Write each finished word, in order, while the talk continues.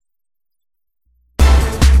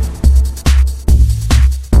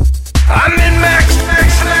I'm in Max.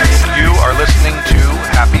 You are listening to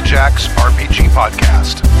Happy Jack's RPG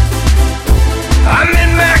Podcast. I'm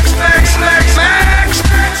in Max.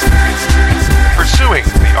 Pursuing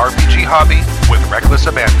the RPG hobby with reckless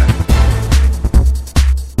abandon.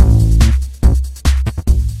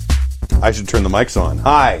 I should turn the mics on.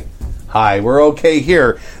 Hi, we're okay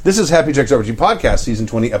here. This is Happy Jack's RPG Podcast, Season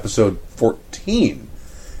 20, Episode 14,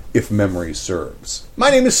 if memory serves. My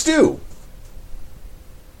name is Stu.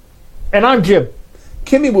 And I'm Jim.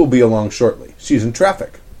 Kimmy will be along shortly. She's in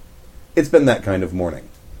traffic. It's been that kind of morning.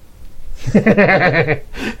 In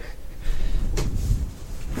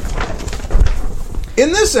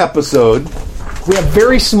this episode... We have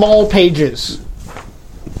very small pages.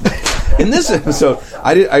 In this episode,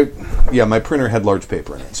 my printer had large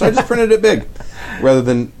paper in it, so I just printed it big, rather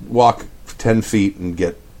than walk 10 feet and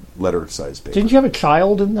get letter-sized paper. Didn't you have a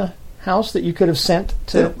child in the house that you could have sent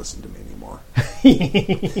to... They don't listen to me anymore.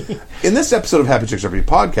 In this episode of Happy Jack's RPG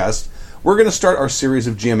Podcast, we're going to start our series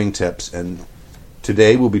of GMing tips, and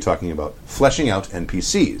today we'll be talking about fleshing out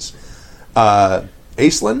NPCs.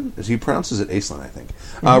 Aislinn, as he pronounces it, Aislinn, I think,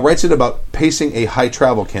 writes it about pacing a high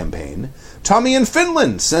travel campaign. Tommy in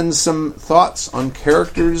Finland sends some thoughts on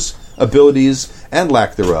characters, abilities, and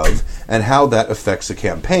lack thereof, and how that affects a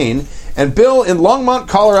campaign. And Bill in Longmont,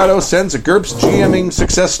 Colorado sends a GURPS GMing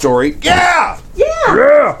success story. Yeah!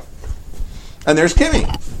 And there's Kimmy.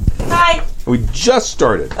 Hi. We just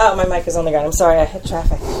started. Oh, my mic is on the ground. I'm sorry, I hit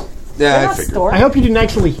traffic. Yeah, I figured. I hope you didn't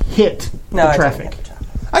actually hit the traffic. Didn't hit the traffic.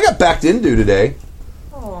 I got backed into today.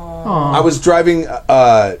 Aww. I was driving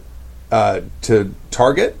to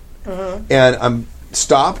Target, and I'm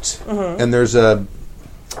stopped, and there's a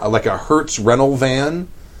Hertz rental van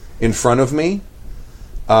in front of me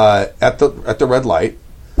at the red light,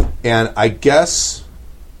 and I guess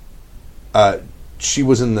she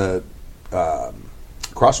was in the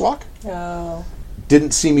crosswalk. Oh.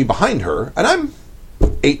 Didn't see me behind her, and I'm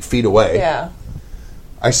 8 feet away. Yeah.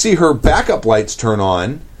 I see her backup lights turn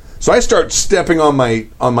on, so I start stepping on my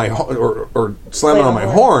or slamming on my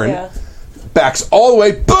horn. Yeah. Backs all the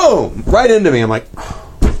way, boom, right into me. I'm like,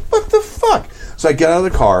 what the fuck? So I get out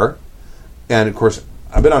of the car, and of course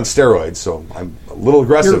I've been on steroids, so I'm a little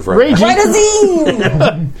aggressive right now. Raging.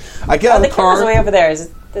 I get out of the car. The camera's way over there. Is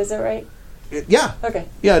it right? Yeah. Okay.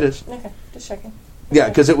 Yeah, it is. Okay, just checking. Yeah,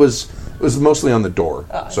 because it was mostly on the door,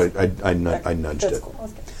 so I Okay. nudged That's it. cool.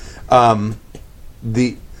 That's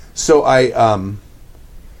good. So I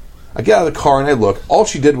get out of the car and I look. All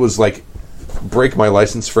she did was break my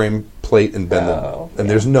license frame plate and bend them, and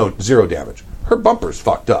there's zero damage. Her bumper's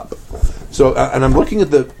fucked up. So and I'm waiting for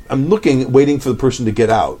the person to get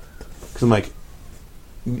out because I'm like,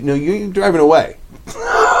 you're driving away.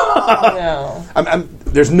 No.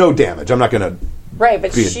 There's no damage. I'm not gonna. Right,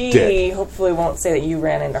 but be a she dick. hopefully won't say that you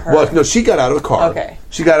ran into her. Well, no, she got out of the car. Okay.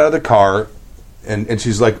 She got out of the car, and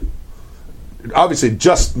she's like, obviously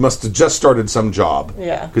must have just started some job.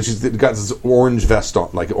 Yeah. Because she's got this orange vest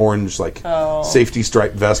on, safety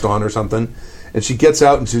stripe vest on or something. And she gets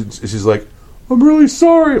out and she's like, I'm really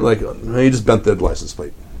sorry. Like, no, you just bent the license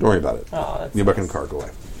plate. Don't worry about it. Oh, that's Get back in the car, go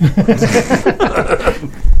away.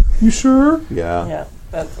 You sure? Yeah. Yeah,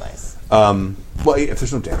 that's nice. Well, if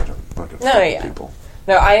there's no damage, I'm not going to fuck people.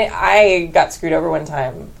 No, I got screwed over one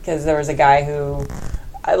time because there was a guy who,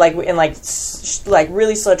 in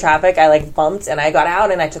really slow traffic, I bumped and I got out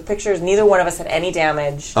and I took pictures. Neither one of us had any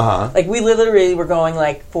damage. We literally were going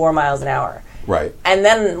 4 miles an hour. Right. And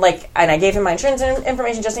then and I gave him my insurance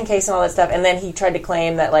information just in case and all that stuff. And then he tried to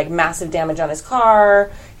claim that massive damage on his car.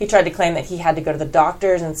 He tried to claim that he had to go to the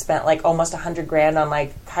doctors and spent almost $100,000 on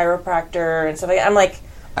chiropractor and stuff like that. I'm like,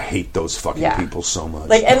 I hate those fucking people so much.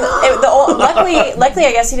 luckily,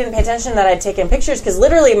 I guess he didn't pay attention that I'd taken pictures because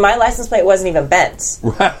literally my license plate wasn't even bent.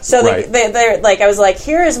 So they're I was like,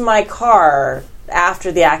 here is my car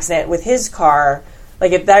after the accident with his car.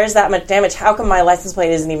 If there's that much damage, how come my license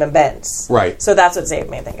plate isn't even bent? Right. So that's what saved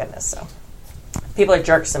me. Thank goodness. So people are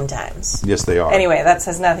jerks sometimes. Yes, they are. Anyway, that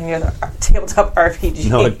has nothing to do with tabletop RPG.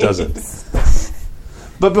 No, it doesn't.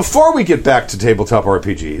 But before we get back to tabletop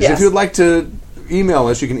RPGs, if you'd like to email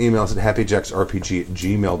us, you can email us at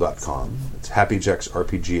happyjacksrpg@gmail.com. It's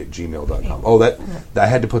happyjacksrpg@gmail.com. Oh, I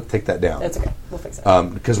had to take that down. That's okay. We'll fix it.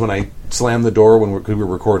 Because when I slammed the door when we were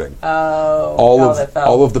recording, all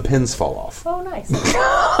of the pins fall off. Oh, nice.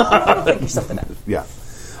 I'll figure something out. Yeah.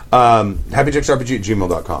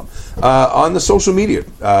 happyjacksrpg@gmail.com. On the social media,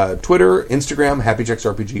 Twitter, Instagram,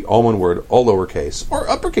 happyjacksrpg, all one word, all lowercase, or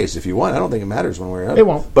uppercase if you want. I don't think it matters one way or another. It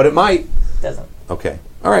won't. But it might. Doesn't. Okay.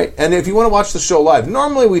 All right. And if you want to watch the show live,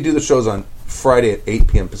 normally we do the shows on Friday at 8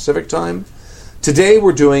 p.m. Pacific time. Today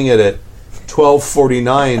we're doing it at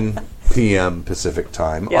 12:49 p.m. Pacific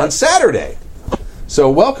time on Saturday. So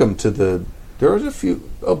welcome to the... There was a few...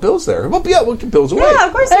 Oh, Bill's there. Well, yeah, we'll get Bill's away. Yeah,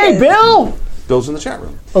 of course. Hey, Bill! Bill's in the chat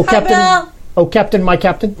room. Oh, Hi, Captain. Bill. Oh, Captain, my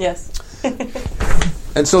Captain. Yes.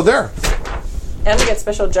 And so there. And we get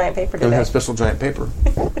special giant paper today. And we have special giant paper.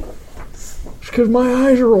 It's because my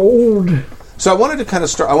eyes are old. So I wanted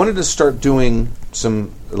to start doing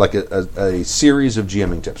some, like a series of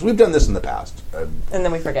GMing tips. We've done this in the past. And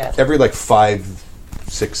then we forget. Every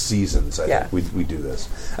 5-6 seasons, I think we do this.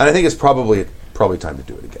 And I think it's probably time to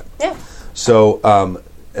do it again. Yeah. So,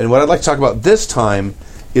 and what I'd like to talk about this time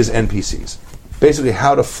is NPCs. Basically,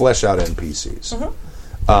 how to flesh out NPCs.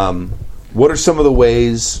 Mm-hmm. What are some of the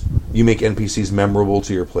ways you make NPCs memorable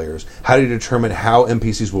to your players? How do you determine how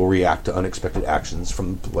NPCs will react to unexpected actions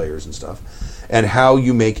from players and stuff? And how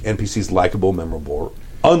you make NPCs likable, memorable,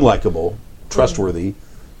 unlikable, trustworthy,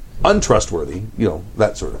 untrustworthy,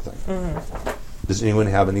 that sort of thing. Mm-hmm. Does anyone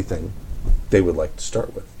have anything they would like to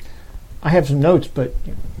start with? I have some notes, but...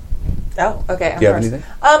 Oh, okay. Do you have anything?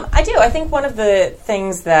 I do. I think one of the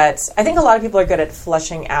things that... I think a lot of people are good at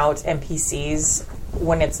fleshing out NPCs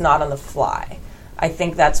when it's not on the fly. I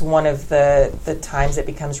think that's one of the times it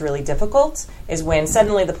becomes really difficult, is when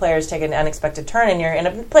suddenly the players take an unexpected turn and you're in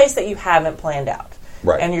a place that you haven't planned out.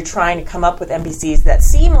 Right. And you're trying to come up with NPCs that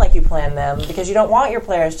seem like you planned them because you don't want your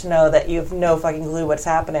players to know that you have no fucking clue what's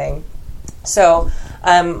happening. So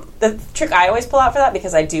the trick I always pull out for that,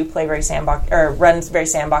 because I do play run very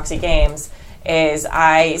sandboxy games, is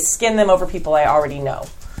I skin them over people I already know.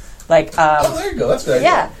 There you go. That's good.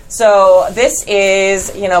 Yeah. So this is,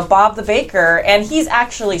 Bob the Baker, and he's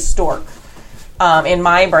actually Stork. In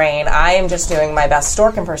my brain, I am just doing my best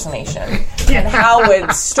Stork impersonation. And how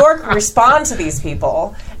would Stork respond to these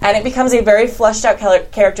people? And it becomes a very fleshed out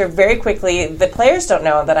character very quickly. The players don't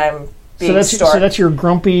know that I'm being Stork. So that's your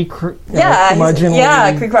grumpy, curmudgeon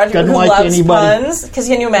who loves puns. Because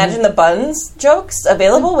can you imagine the buns jokes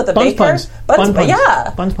available with the baker?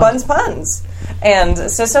 Buns puns. And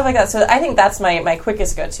so stuff like that. So I think that's my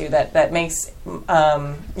quickest go-to that makes, when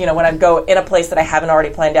I go in a place that I haven't already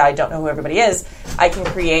planned out, I don't know who everybody is, I can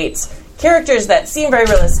create characters that seem very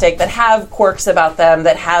realistic, that have quirks about them,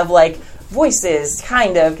 that have, voices,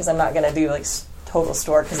 kind of, because I'm not going to do, total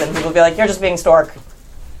Stork, because then people will be like, you're just being Stork.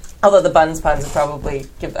 Although the buns puns would probably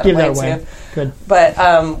give that away, too. Good. But,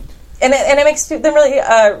 and it makes them really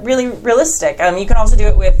really realistic. You can also do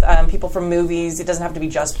it with people from movies. It doesn't have to be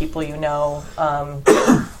just people you know.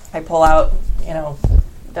 I pull out,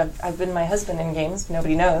 I've been my husband in games.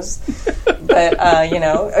 Nobody knows. But,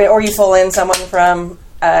 or you pull in someone from,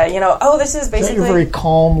 this is basically... You're very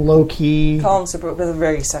calm, low-key. Calm, super, with a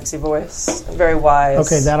very sexy voice. Very wise.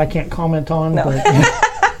 Okay, that I can't comment on. No. But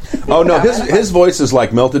Oh, no, his voice is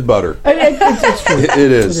like melted butter. It's true.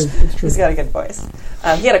 It is. It's true. He's got a good voice.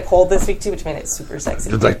 He had a cold this week, too, which made it super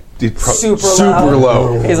sexy. It's super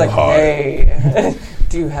low. He's like, hey,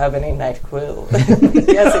 do you have any NyQuil?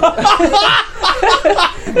 Yes.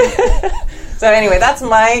 So anyway, that's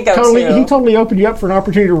my go-to. He totally opened you up for an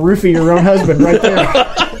opportunity to roofie your own husband right there.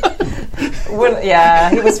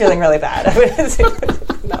 He was feeling really bad.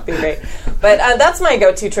 Not be great. But that's my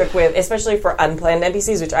go-to trick especially for unplanned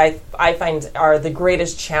NPCs, which I find are the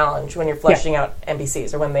greatest challenge when you're fleshing out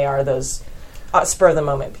NPCs, or when they are those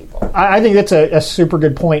spur-of-the-moment people. I think that's a super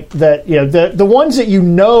good point, that the ones that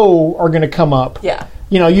are going to come up,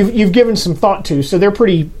 you've given some thought to, so they're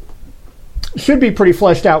should be pretty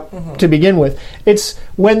fleshed out to begin with. It's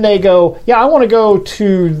when they go, I want to go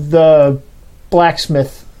to the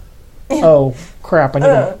blacksmith. Oh crap!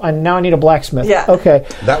 I need a blacksmith. Yeah. Okay.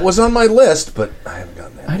 That was on my list, but I haven't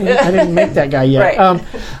gotten there. I didn't make that guy yet.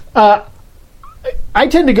 Right. I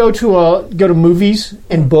tend to go to movies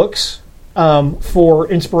and books for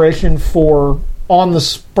inspiration for on the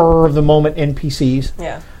spur of the moment NPCs.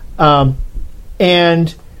 Yeah.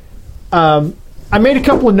 I made a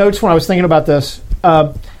couple of notes when I was thinking about this.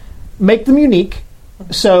 Make them unique.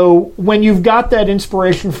 So when you've got that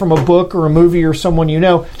inspiration from a book or a movie or someone you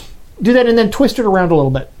know, do that and then twist it around a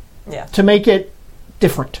little bit to make it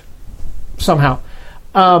different somehow.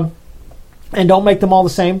 And don't make them all the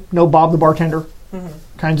same. No Bob the Bartender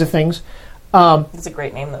kinds of things. It's a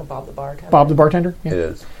great name, though, Bob the Bartender. Bob the Bartender? Yeah. It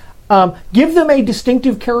is. Give them a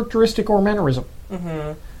distinctive characteristic or mannerism.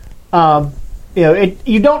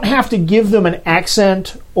 You don't have to give them an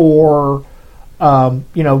accent or,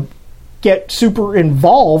 get super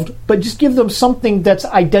involved, but just give them something that's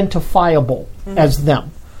identifiable as them.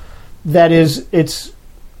 That is, it's,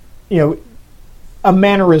 a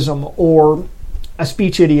mannerism or a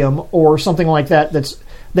speech idiom or something like that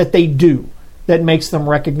that they do that makes them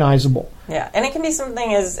recognizable. Yeah, and it can be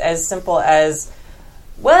something as simple as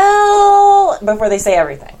well, before they say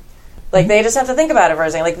everything. Like, they just have to think about it for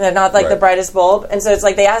a second. Like, they're not, like, the brightest bulb. And so it's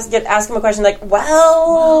like they ask him a question like,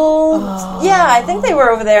 well, yeah, I think they were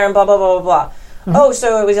over there and blah, blah, blah, blah, blah. Oh,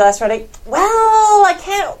 so it was last Friday? Well, I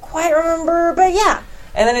can't quite remember, but yeah.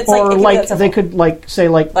 And then it's or like they could say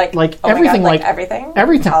oh everything, God, everything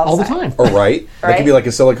all the time. Or right? That could be like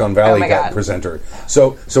a Silicon Valley presenter.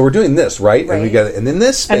 So we're doing this right, and we got and then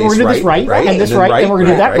this space, and we're going to do this right, and this right, and we're going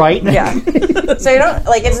to do that right. Yeah. So you don't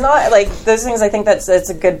like it's not like those things. I think that's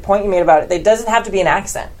a good point you made about it. It doesn't have to be an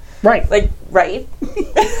accent, right? Like right.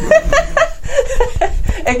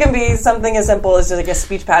 It can be something as simple as just like a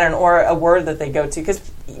speech pattern or a word that they go to, because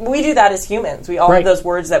we do that as humans. We all have those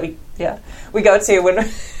words that we go to when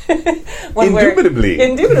indubitably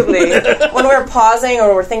when we're pausing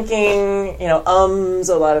or we're thinking, a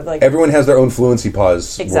lot of like everyone has their own fluency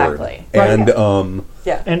pause exactly word. And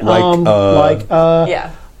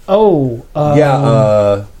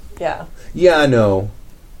I know.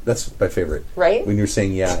 That's my favorite. Right? When you're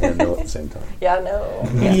saying yeah and no at the same time. Yeah, no.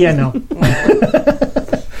 Yeah, no.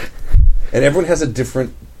 And everyone has a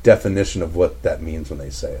different definition of what that means when they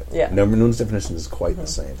say it. Yeah. No one's definition is quite the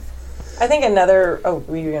same. I think another... Oh,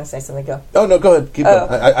 were you going to say something? Go. Oh, no, go ahead. Keep going.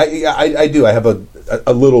 I do. I have a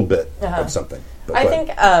little bit of something. I think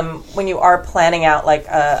when you are planning out like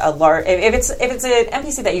a large... If it's an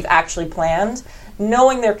NPC that you've actually planned,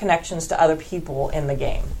 knowing their connections to other people in the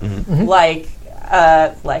game. Mm-hmm.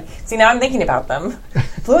 See, now I'm thinking about them.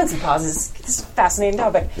 Fluency pauses. This is a fascinating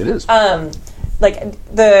topic. It is. Like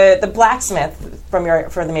the blacksmith from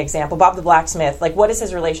the example, Bob the blacksmith. Like, what is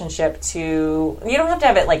his relationship to? You don't have to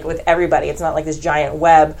have it like with everybody. It's not like this giant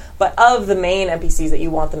web, but of the main NPCs that you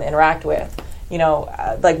want them to interact with.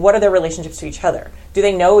 Like what are their relationships to each other? Do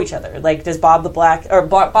they know each other? Like, does Bob the Bob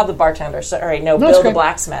the bartender? Bill the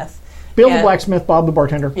blacksmith. Bill the blacksmith, Bob the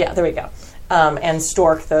bartender. Yeah, there we go. And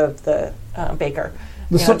Stork the baker.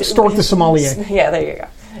 Stork the sommelier. Yeah, there you go.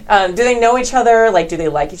 Do they know each other? Like, do they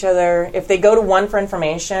like each other? If they go to one for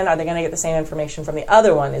information, are they going to get the same information from the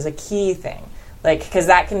other one is a key thing. Like, because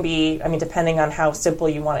that can be, depending on how simple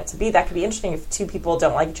you want it to be, that could be interesting if two people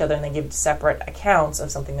don't like each other and they give separate accounts of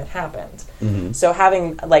something that happened. Mm-hmm. So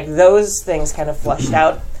having, like, those things kind of fleshed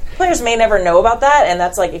out. Players may never know about that, and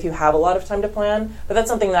that's, like, if you have a lot of time to plan. But that's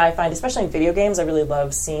something that I find, especially in video games, I really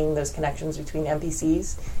love seeing those connections between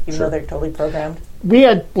NPCs, even though they're totally programmed. We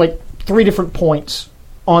had, 3 different points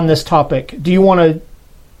on this topic. Do you want to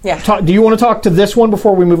do you want to talk to this one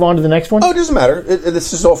before we move on to the next one? Oh, it doesn't matter.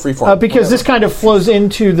 This is all freeform. Because this kind of flows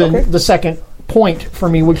into the second point for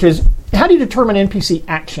me, which is how do you determine NPC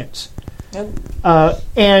actions? Yep.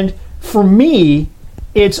 And for me,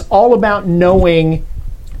 it's all about knowing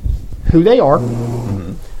who they are,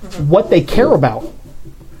 what they care about,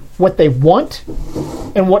 what they want,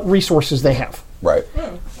 and what resources they have. Right.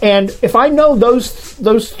 And if I know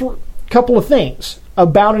those couple of things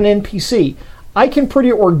about an NPC, I can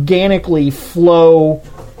pretty organically flow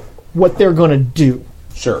what they're going to do.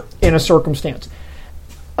 Sure. In a circumstance.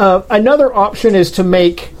 Another option is to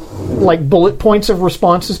make bullet points of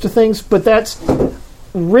responses to things, but that's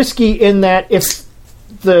risky in that if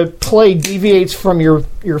the play deviates from your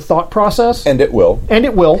thought process, and it will,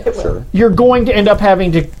 sure, you're going to end up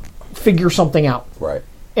having to figure something out. Right.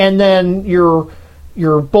 And then your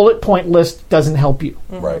bullet point list doesn't help you.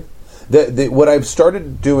 Mm-hmm. Right. What I've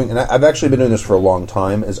started doing, and I've actually been doing this for a long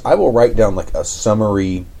time, is I will write down a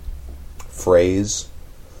summary phrase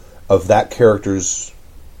of that character's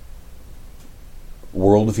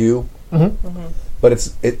worldview, but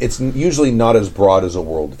it's usually not as broad as a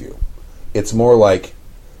worldview. It's more like,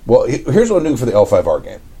 well, here's what I'm doing for the L5R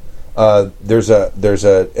game. There's a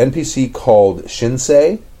NPC called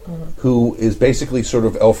Shinsei, who is basically sort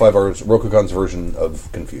of L5R's Rokugan's version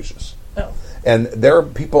of Confucius. Oh. And there are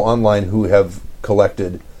people online who have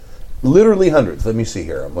collected literally hundreds. Let me see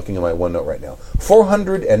here. I'm looking at my OneNote right now.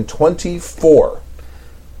 424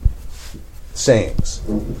 sayings.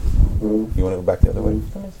 You want to go back the other way?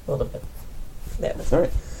 A little bit. Yeah. All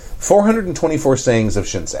right. 424 sayings of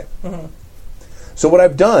Shinsei. Mm-hmm. So what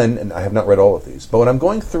I've done, and I have not read all of these, but what I'm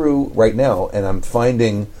going through right now, and I'm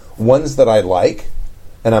finding ones that I like,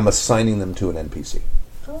 and I'm assigning them to an NPC.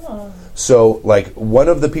 Oh. So, one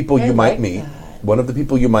of the people you might meet,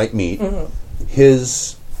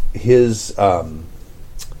 his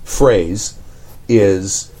phrase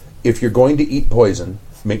is, if you're going to eat poison,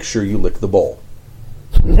 make sure you lick the bowl.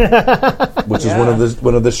 Which is one of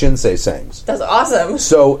the Shinsei sayings. That's awesome.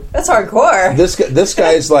 So that's hardcore. This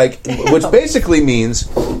guy's which basically means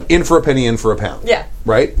in for a penny, in for a pound. Yeah.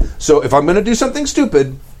 Right? So if I'm going to do something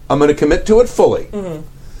stupid, I'm going to commit to it fully. Mm-hmm.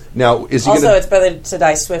 Now, is he also, it's better to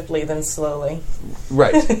die swiftly than slowly.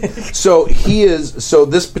 Right. So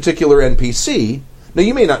this particular NPC, now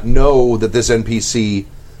you may not know that this NPC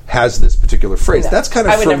has this particular phrase. No, that's kind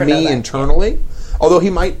of for me internally. Yeah. Although he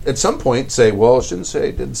might at some point say, well, I shouldn't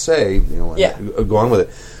say, didn't say, go on with it.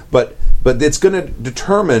 But it's going to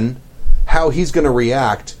determine how he's going to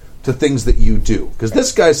react to things that you do. Because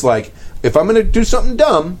this guy's like, if I'm going to do something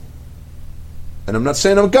dumb, and I'm not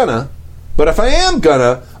saying I'm gonna, but if I am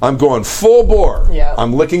gonna, I'm going full bore. Yeah.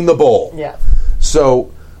 I'm licking the bowl. Yeah.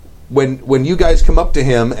 So when you guys come up to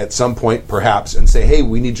him at some point, perhaps, and say, hey,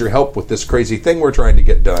 we need your help with this crazy thing we're trying to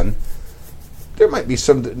get done, there might be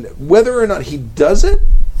some... Whether or not he does it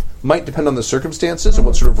might depend on the circumstances and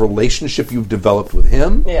what sort of relationship you've developed with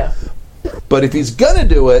him. Yeah. But if he's gonna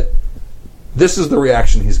do it, this is the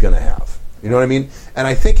reaction he's gonna have. You know what I mean? And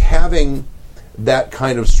I think having that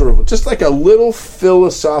kind of sort of just like a little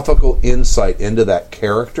philosophical insight into that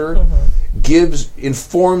character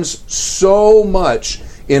informs so much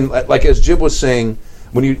in, like as Jib was saying,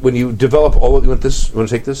 when you develop all of... You want this? You want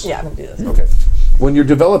to take this? Yeah, I'm going to do this. Okay. When you're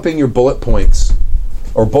developing your bullet points,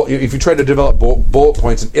 or if you try to develop bullet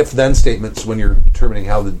points and if-then statements when you're determining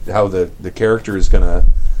how the character is gonna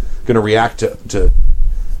react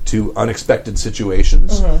to unexpected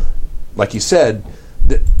situations, like you said,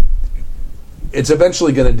 it's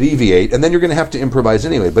eventually going to deviate, and then you're going to have to improvise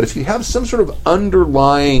anyway. But if you have some sort of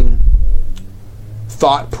underlying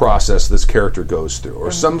thought process this character goes through,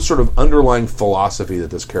 or some sort of underlying philosophy that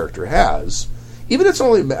this character has, even if it's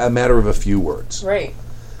only a matter of a few words, right,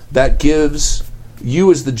 that gives you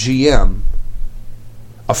as the GM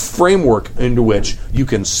a framework into which you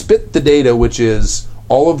can spit the data, which is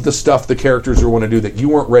all of the stuff the characters want to do that you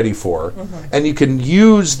weren't ready for, and you can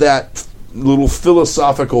use that little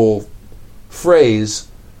philosophical phrase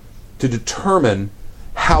to determine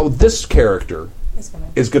how this character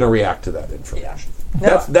is going to react to that information.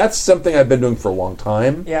 Yeah. That's something I've been doing for a long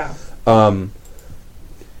time. Yeah.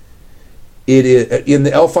 It is in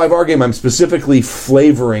the L5R game. I'm specifically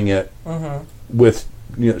flavoring it with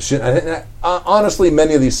honestly,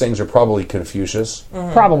 many of these things are probably Confucius.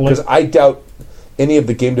 Probably, because I doubt any of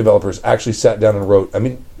the game developers actually sat down and wrote. I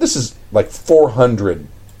mean, this is like 400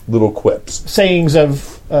 little quips, sayings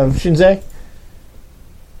of Shinzei.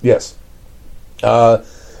 Yes.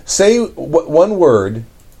 Say one word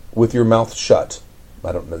with your mouth shut.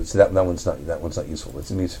 I don't know. See, that one's not useful. Let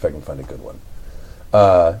me see if I can find a good one.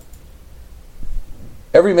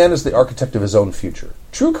 Every man is the architect of his own future.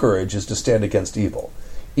 True courage is to stand against evil,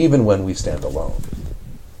 even when we stand alone.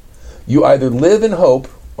 You either live in hope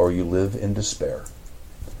or you live in despair.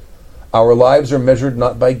 Our lives are measured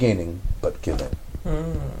not by gaining, but giving.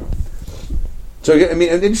 So I mean,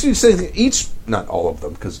 and you say each, not all of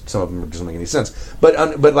them, because some of them doesn't make any sense.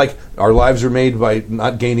 But like our lives are made by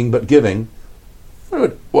not gaining but giving.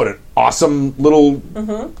 What an awesome little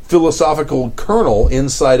philosophical kernel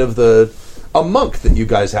inside of a monk that you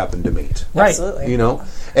guys happen to meet. Right. Absolutely. You know,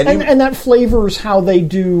 and that flavors how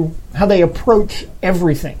they approach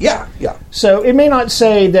everything. Yeah, yeah. So it may not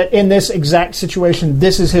say that in this exact situation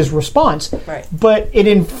this is his response, right, but it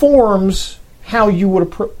informs how you would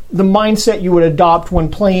the mindset you would adopt when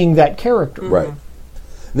playing that character. Right.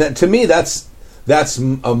 That, to me, that's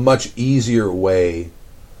a much easier way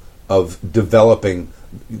of developing,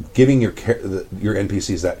 giving your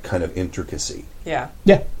NPCs that kind of intricacy. Yeah.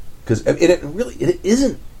 Yeah. Because it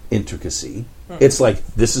isn't intricacy. It's like,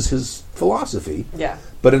 this is his philosophy. Yeah.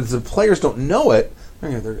 But if the players don't know it,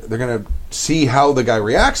 they're going to see how the guy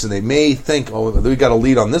reacts, and they may think, oh, we got a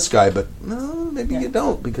lead on this guy, but no, maybe you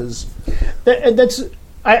don't, because...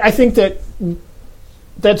 I think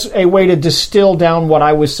that's a way to distill down what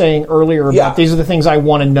I was saying earlier about these are the things I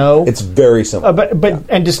want to know. It's very simple.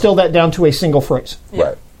 And distill that down to a single phrase. Yeah.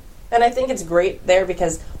 Right. And I think it's great there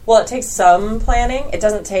because, it takes some planning. It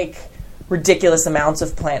doesn't take ridiculous amounts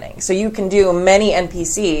of planning. So you can do many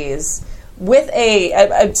NPCs with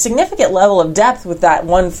a significant level of depth with that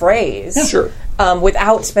one phrase. Yeah, sure.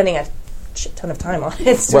 Without spending a shit ton of time on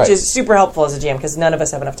it, which is super helpful as a GM because none of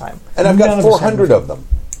us have enough time. And I've got 400 of them.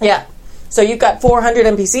 Yeah. So you've got 400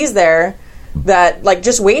 NPCs there that, like,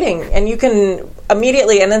 just waiting, and you can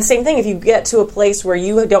immediately, and then same thing, if you get to a place where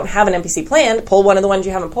you don't have an NPC planned, pull one of the ones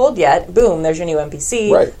you haven't pulled yet, boom, there's your new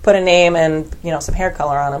NPC, right. Put a name and, some hair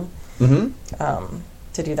color on them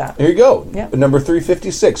to do that. Here you go. Yeah. Number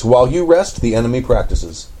 356, while you rest, the enemy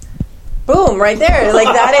practices. Boom, right there. Like,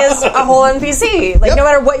 that is a whole NPC. Like, no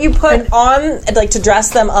matter what you put on, like, to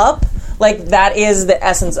dress them up, like, that is the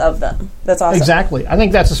essence of them. That's awesome. Exactly. I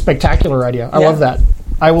think that's a spectacular idea. I love that.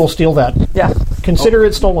 I will steal that. Yeah. Consider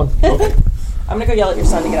it stolen. Okay. I'm going to go yell at your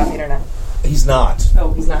son to get off the internet. He's not.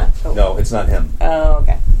 Oh, he's not? Oh. No, it's not him. Oh,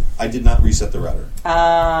 okay. I did not reset the router.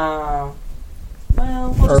 Well,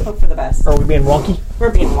 we'll just hope for the best. Are we being wonky?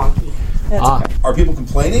 We're being wonky. That's okay. Are people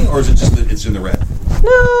complaining, or is it just that it's in the red?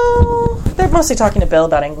 No, they're mostly talking to Bill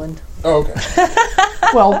about England. Oh, okay.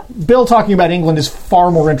 Well, Bill talking about England is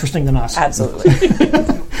far more interesting than us. Absolutely.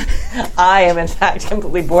 I am, in fact,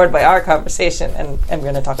 completely bored by our conversation, and I'm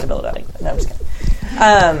going to talk to Bill about England. No, I'm just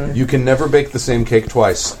kidding. You can never bake the same cake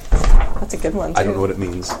twice. That's a good one, too. I don't know what it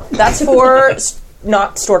means. That's for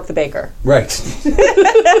not Stork the Baker. Right.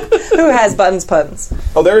 Who has buns puns.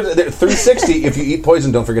 Oh, there's 360. If you eat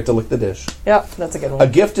poison, don't forget to lick the dish. Yep, that's a good one. A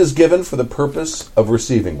gift is given for the purpose of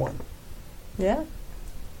receiving one. Yeah.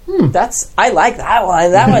 I like that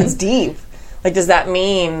one. That one's deep. Like, does that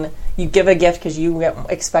mean you give a gift because you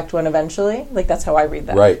expect one eventually? Like, that's how I read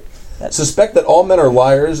that. Right. Suspect that all men are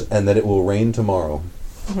liars and that it will rain tomorrow.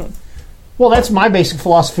 Mm-hmm. Well, that's my basic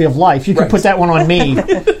philosophy of life. You can put that one on me.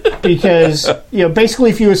 Because, basically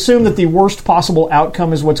if you assume that the worst possible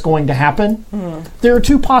outcome is what's going to happen, there are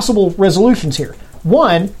two possible resolutions here.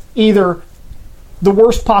 One, either the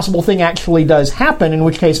worst possible thing actually does happen, in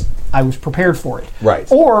which case I was prepared for it.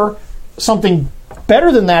 Right. Or something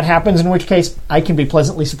better than that happens, in which case I can be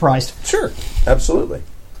pleasantly surprised. Sure. Absolutely.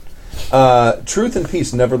 Truth and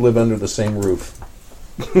peace never live under the same roof.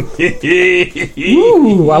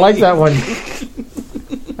 Ooh, I like that one.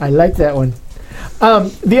 I like that one.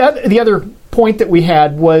 The other point that we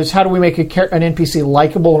had was, how do we make an NPC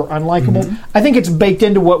likable or unlikable? Mm-hmm. I think it's baked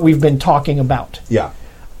into what we've been talking about. Yeah.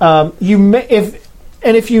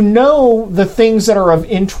 If you know the things that are of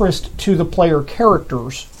interest to the player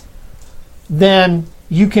characters, then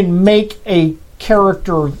you can make a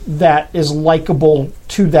character that is likable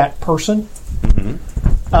to that person. Mm-hmm.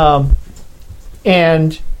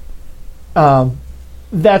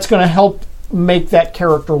 That's going to help make that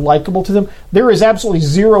character likable to them. There is absolutely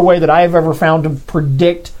zero way that I have ever found to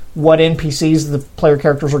predict what NPCs the player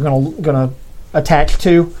characters are going to attach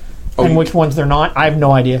to, and which ones they're not. I have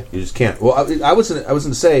no idea. You just can't. Well, I was going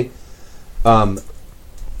to say,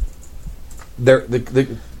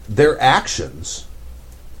 their actions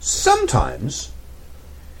sometimes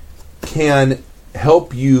can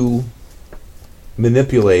help you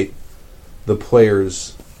manipulate the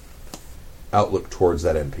player's outlook towards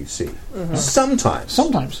that NPC. Mm-hmm.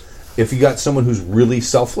 Sometimes. If you got someone who's really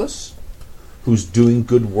selfless, who's doing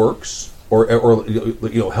good works, or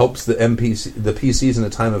helps the PCs in a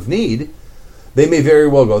time of need, they may very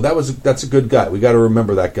well go, that's a good guy. We got to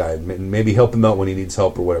remember that guy and maybe help him out when he needs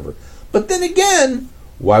help or whatever. But then again,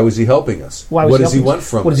 why was he helping us? What does he want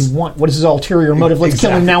from us? What does he want? What is his ulterior motive? Let's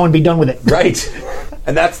kill him now and be done with it. Right.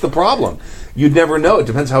 And that's the problem. You'd never know. It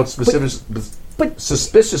depends how suspicious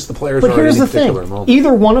the players are at any particular moment.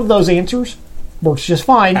 Either one of those answers works just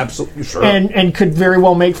fine. Absolutely, sure. And could very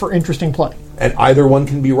well make for interesting play. And either one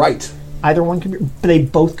can be right. Either one can be... But they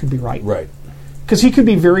both could be right. Right. Because he could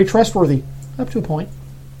be very trustworthy up to a point.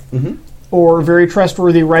 Mm-hmm. Or very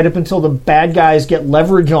trustworthy right up until the bad guys get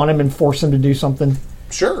leverage on him and force him to do something.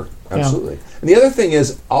 Sure. Absolutely. Yeah. And the other thing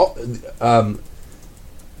is,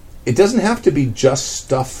 it doesn't have to be just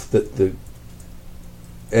stuff that the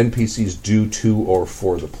NPCs do to or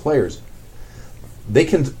for the players. You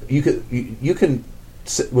can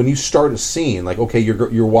when you start a scene, like, okay,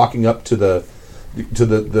 you're walking up to the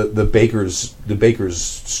baker's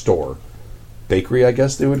store, bakery, I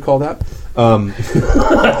guess they would call that.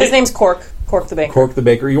 His name's Cork the Baker. Cork the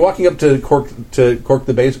Baker. You're walking up to Cork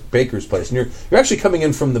the Baker's place, and you're actually coming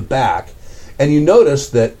in from the back, and you notice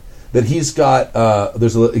that he's got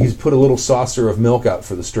he's put a little saucer of milk out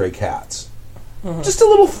for the stray cats. Mm-hmm. Just a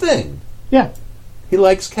little thing. Yeah. He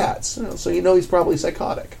likes cats, so he's probably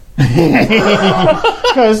psychotic.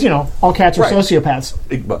 Because all cats are sociopaths.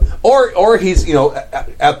 Or he's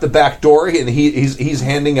at the back door and he's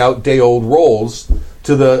handing out day-old rolls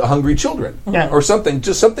to the hungry children, or something.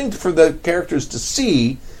 Just something for the characters to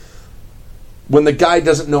see when the guy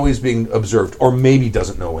doesn't know he's being observed, or maybe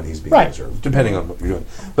doesn't know when he's being observed, depending on what you're doing.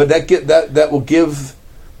 But that will give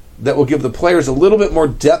the players a little bit more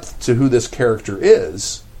depth to who this character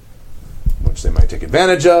is, which they might take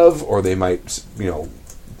advantage of, or they might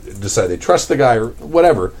decide they trust the guy or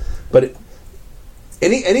whatever. But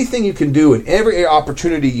anything you can do, and every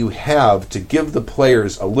opportunity you have to give the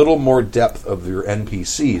players a little more depth of your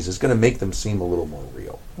NPCs is going to make them seem a little more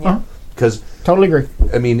real. Yeah. Because totally agree.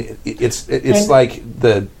 I mean, it's like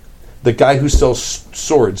the guy who sells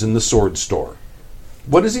swords in the sword store.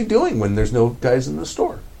 What is he doing when there's no guys in the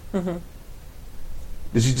store? Mm-hmm.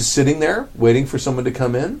 Is he just sitting there waiting for someone to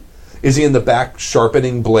come in? Is he in the back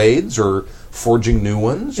sharpening blades or forging new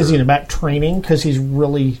ones? Is he in the back training because he's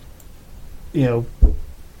really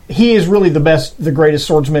he is really the greatest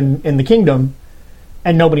swordsman in the kingdom,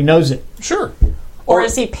 and nobody knows it. Sure. Or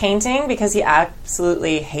is he painting because he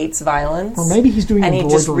absolutely hates violence? Or maybe he's doing and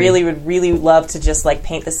embroidery. he just would really love to just like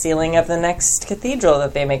paint the ceiling of the next cathedral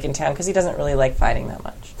that they make in town because he doesn't really like fighting that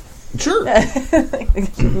much. Sure.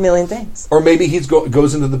 A million things. Or maybe he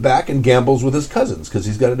goes into the back and gambles with his cousins because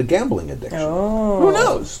he's got a gambling addiction. Oh. Who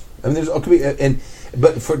knows? I mean,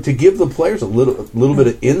 to give the players a little bit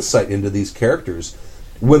of insight into these characters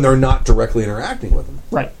when they're not directly interacting with them.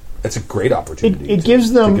 Right. It's a great opportunity. It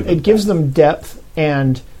gives them depth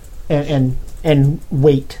and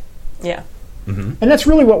weight. Yeah. Mm-hmm. And that's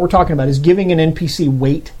really what we're talking about, is giving an NPC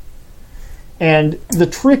weight. And the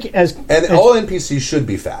trick as all NPCs should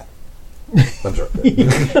be fat. I'm sorry.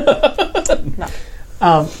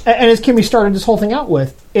 No. And as Kimmy started this whole thing out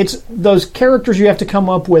with, it's those characters you have to come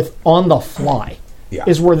up with on the fly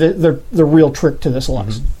is where the real trick to this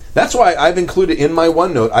lies. Mm-hmm. That's why I've included in my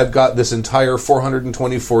OneNote, I've got this entire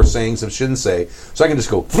 424 sayings of Shinsei, so I can just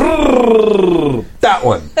go, that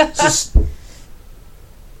one. Just, we need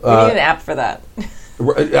an app for that.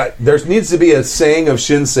 There needs to be a saying of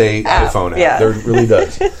Shinsei iPhone app. Yeah. There really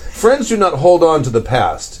does. Friends do not hold on to the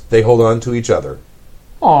past. They hold on to each other.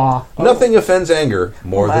 Aw. Nothing offends anger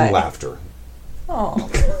more than laughter.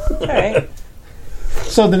 Oh, all right.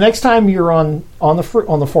 So the next time you're on the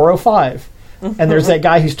 405, and there's that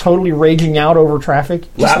guy who's totally raging out over traffic,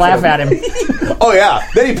 just laugh at him. Oh, yeah.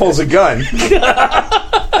 Then he pulls a gun.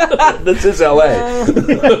 This is L.A.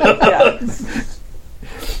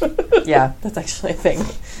 Yeah, that's actually a thing.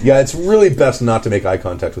 Yeah, it's really best not to make eye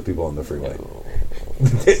contact with people on the freeway.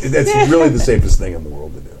 That's really the safest thing in the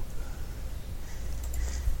world to do.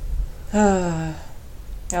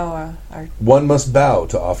 One must bow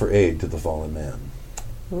to offer aid to the fallen man.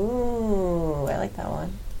 Ooh, I like that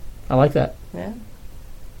one. I like that. Yeah.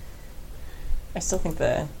 I still think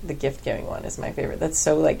the gift giving one is my favorite. That's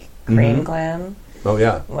so like Crane Clan. Oh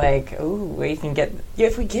yeah. Like, ooh, where you can get,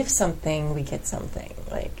 if we give something, we get something.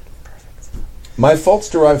 Like, perfect. My faults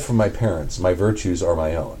derive from my parents. My virtues are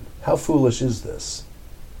my own. How foolish is this?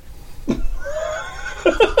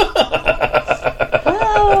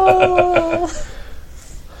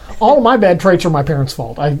 All of my bad traits are my parents'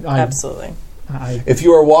 fault. Absolutely. If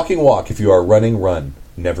you are walking, walk. If you are running, run.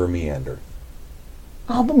 Never meander.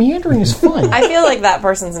 Oh, but meandering is fun. I feel like that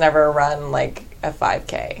person's never run like a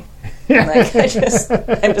 5K. Like,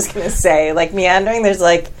 I'm just going to say, like, meandering, there's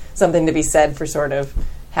like something to be said for sort of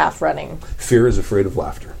half running. Fear is afraid of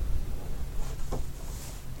laughter.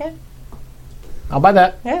 Yeah. I'll buy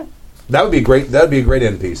that. Yeah. That would be great. That would be a great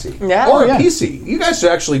NPC. Yeah. Or a PC. You guys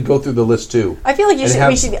should actually go through the list too. I feel like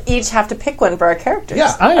we should each have to pick one for our characters.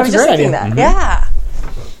 Yeah. I was just thinking that. Mm-hmm. Yeah.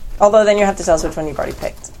 Although then you have to tell us which one you've already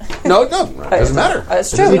picked. No, it doesn't matter.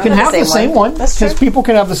 It's true. You can have the same one. That's true. Because people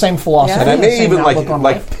can have the same philosophy. And I may even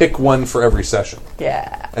like pick one for every session.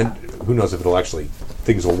 Yeah. And who knows if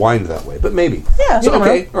things will wind that way, but maybe. Yeah. So,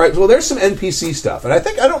 okay, all right. Well, there's some NPC stuff, and I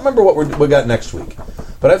don't remember what we got next week,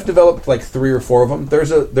 but I've developed like 3 or 4 of them.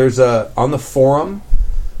 There's a on the forum.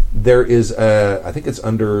 There is I think it's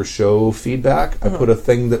under show feedback. I put a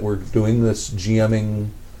thing that we're doing this GMing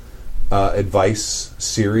advice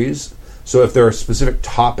series. So if there are specific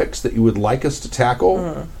topics that you would like us to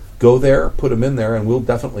tackle, go there, put them in there, and we'll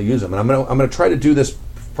definitely use them. And I'm gonna try to do this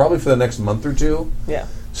probably for the next month or two. Yeah.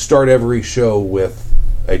 Start every show with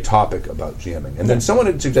a topic about GMing. And then someone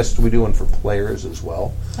had suggested we do one for players as well,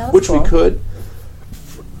 which we could.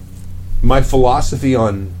 My philosophy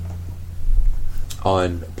on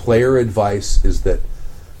player advice is that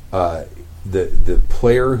the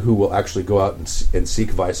player who will actually go out and seek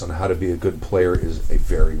advice on how to be a good player is a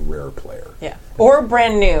very rare player. Yeah. Or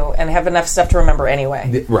brand new and have enough stuff to remember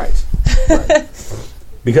anyway. Right.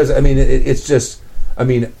 Because, I mean, it's just, I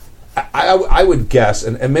mean, I would guess,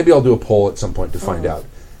 and maybe I'll do a poll at some point to find out,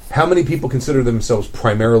 how many people consider themselves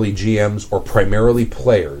primarily GMs or primarily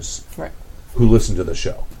players who listen to the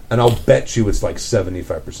show. And I'll bet you it's like 75%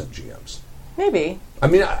 GMs. Maybe. I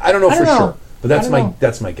mean, I don't know for sure, but that's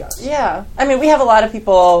my guess. Yeah. I mean, we have a lot of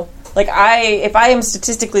people, like if I am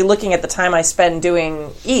statistically looking at the time I spend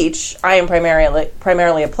doing each, I am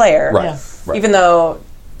primarily a player. Right. Yeah. Right. Even though,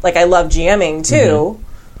 like, I love GMing too.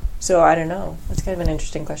 So I don't know. That's kind of an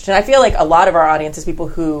interesting question. I feel like a lot of our audience is people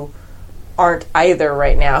who aren't either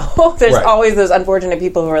right now. There's always those unfortunate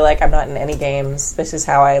people who are like, I'm not in any games. This is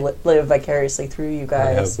how I live vicariously through you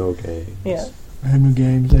guys. I have no games. Yeah. I have no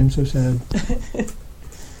games. I'm so sad.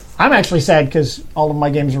 I'm actually sad because all of my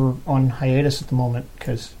games are on hiatus at the moment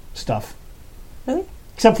because stuff. Really?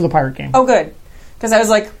 Except for the pirate game. Oh, good. Because I was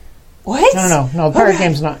like, what? No. Pirate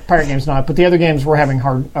game's not. But the other games we're having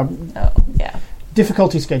hard.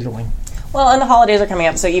 difficulty scheduling. Well, and the holidays are coming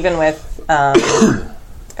up, so even with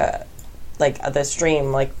like the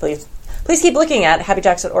stream, like please keep looking at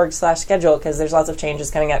happyjacks.org/schedule because there's lots of changes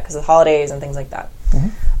coming up because of the holidays and things like that.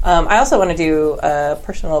 I also want to do a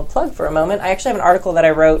personal plug for a moment. I actually have an article that I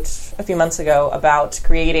wrote a few months ago about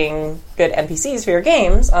creating good NPCs for your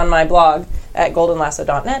games on my blog at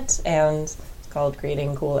goldenlasso.net, and it's called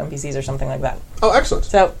Creating Cool NPCs or something like that. Oh, excellent.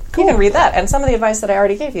 So you can read that, and some of the advice that I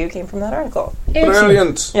already gave you came from that article.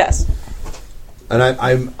 Brilliant. Yes. And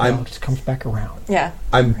I'm it just comes back around. Yeah.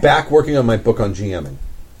 I'm back working on my book on GMing.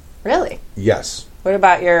 Really? Yes. What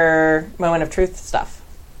about your moment of truth stuff?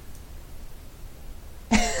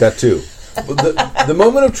 That too. The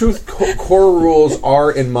moment of truth core rules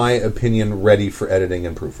are, in my opinion, ready for editing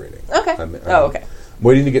and proofreading. Okay. I'm okay.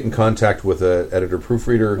 waiting to get in contact with an editor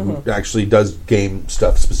proofreader who actually does game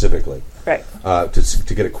stuff specifically. Right.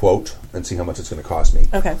 To get a quote and see how much it's going to cost me.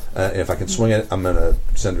 Okay. And if I can swing it, I'm going to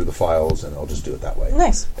send her the files, and I'll just do it that way.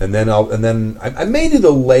 Nice. And then I may do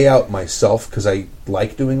the layout myself because I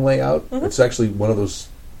like doing layout. It's actually one of those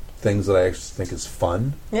things that I actually think is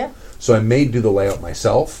fun. Yeah. So I may do the layout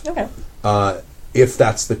myself. Okay. If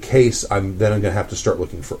that's the case, I'm going to have to start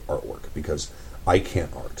looking for artwork because I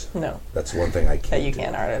can't art. No. That's one thing I can't. That you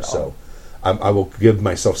can't art at all. So I will give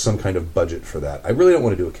myself some kind of budget for that. I really don't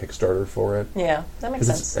want to do a Kickstarter for it. Yeah, that makes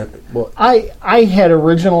sense. I had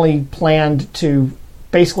originally planned to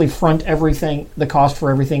basically front everything, the cost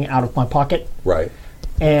for everything, out of my pocket. Right.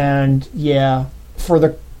 And for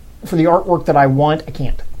the artwork that I want, I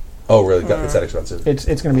can't. Oh, really? It's that expensive? It's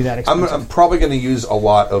going to be that expensive. I'm probably going to use a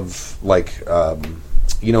lot of you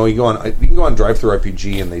can go on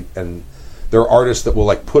DriveThruRPG and there are artists that will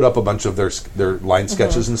like put up a bunch of their line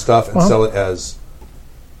sketches and stuff and sell it as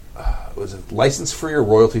was it license free or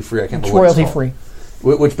royalty free? I can't remember. Royalty free,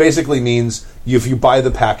 which basically means if you buy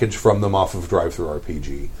the package from them off of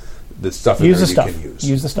DriveThruRPG, the stuff in there you can use.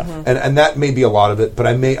 Use the stuff, and that may be a lot of it, but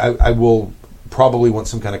I will probably want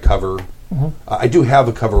some kind of cover. I do have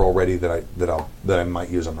a cover already that I might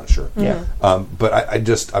use. I'm not sure. Yeah.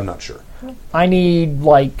 But I'm not sure. I need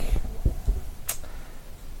like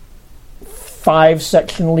 5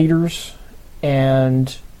 section leaders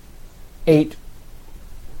and 8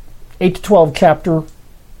 to 12 chapter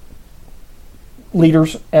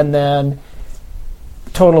leaders, and then a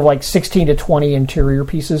total of like 16 to 20 interior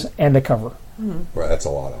pieces and a cover. Right, that's a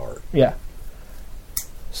lot of art. Yeah.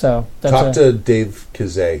 So talk to Dave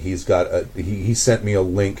Kazay. He's got he sent me a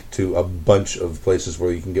link to a bunch of places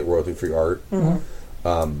where you can get royalty free art, and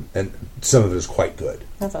some of it is quite good.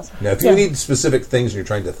 That's awesome. Now, if you need specific things and you're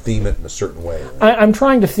trying to theme it in a certain way, I'm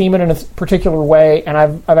trying to theme it in a particular way, and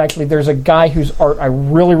I've actually there's a guy whose art I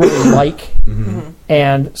really like,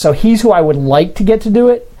 and so he's who I would like to get to do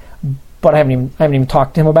it, but I haven't even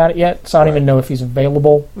talked to him about it yet, so I don't even know if he's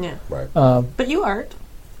available. Yeah, right. But you art.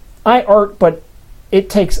 I art, but it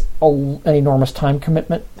takes an enormous time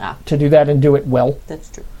commitment to do that and do it well. That's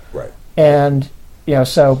true. Right. And,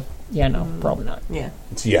 probably not. Yeah.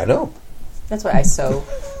 No. That's why I sew.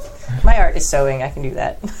 My art is sewing. I can do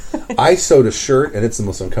that. I sewed a shirt, and it's the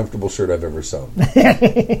most uncomfortable shirt I've ever sewn.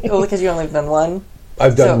 Well, because you only done one?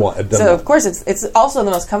 I've done one. Of course, it's also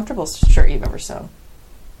the most comfortable shirt you've ever sewn.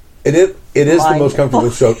 It is the most comfortable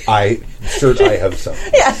shirt I have sewn.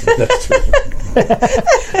 Yeah. That's true.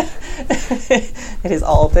 It is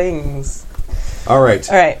all things. All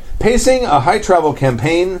right. Pacing a high travel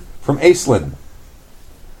campaign from Aislinn.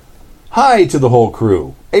 Hi to the whole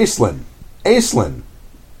crew. Aislinn.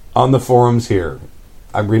 On the forums here.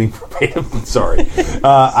 I'm reading verbatim. Sorry.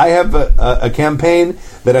 I have a campaign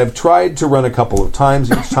that I've tried to run a couple of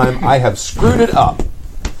times. Each time I have screwed it up.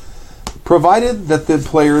 Provided that the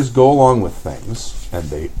players go along with things, and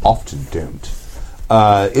they often don't.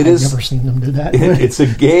 I've never seen them do that. It's a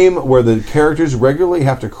game where the characters regularly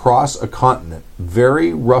have to cross a continent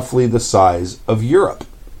very roughly the size of Europe,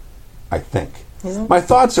 I think. My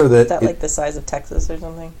thoughts are that... Is that like the size of Texas or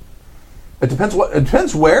something? It depends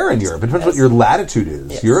where in Europe. It depends what your latitude is.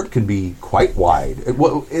 Yes. Europe can be quite wide.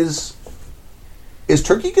 Is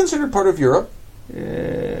Turkey considered part of Europe?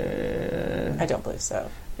 I don't believe so.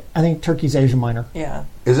 I think Turkey's Asia Minor. Yeah.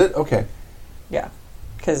 Is it? Okay. Yeah.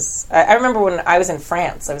 Because I remember when I was in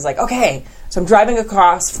France, I was like, okay, so I'm driving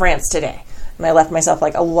across France today. And I left myself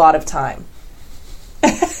like a lot of time.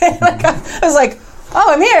 I was like,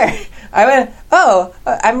 oh, I'm here. I went,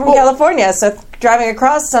 I'm from California, so driving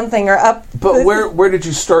across something or up. But where did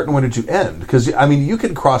you start and where did you end? Because, you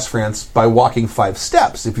could cross France by walking 5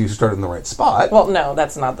 steps if you started in the right spot. Well, no,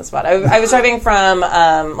 that's not the spot. I was driving from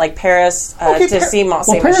Paris to see Mont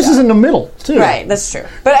Saint-Michel. Paris is in the middle, too. Right, that's true.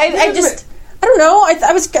 But I don't know.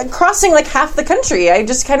 I was crossing like half the country. I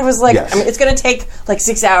just kind of was like, Yes. I mean, it's going to take like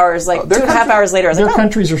 6 hours. Like their 2.5 hours later, I was Their like,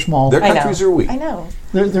 countries are small. Their countries are weak. I know.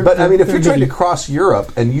 But I mean, if you're trying to cross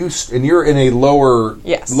Europe and you're in a lower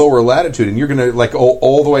latitude and you're going to like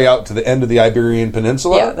all the way out to the end of the Iberian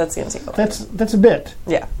Peninsula, Yeah, that's going to take a while. That's a bit.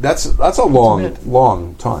 Yeah. that's a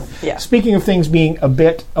long time. Yeah. Speaking of things being a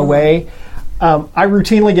bit away, I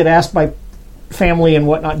routinely get asked by family and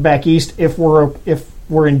whatnot back east if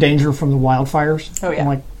we're in danger from the wildfires. Oh, yeah. I'm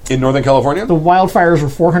like, In Northern California? the wildfires are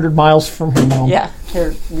 400 miles from here, Mom. Yeah,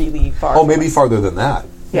 they're really far. Oh, maybe farther than that.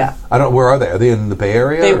 Yeah. I don't. Where are they? Are they in the Bay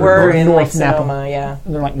Area? They or were north? in North like Napa. Sonoma, yeah.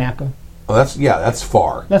 And they're like Napa. Oh, that's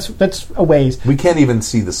far. That's a ways. We can't even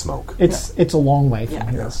see the smoke. It's a long way from Yeah.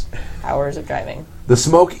 here. Yes. Hours of driving. The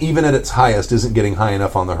smoke, even at its highest, isn't getting high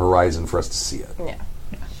enough on the horizon for us to see it. Yeah.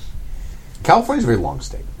 California's a very long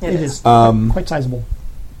state. It is quite sizable.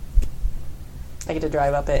 I get to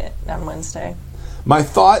drive up it on Wednesday. My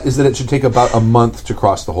thought is that it should take about a month to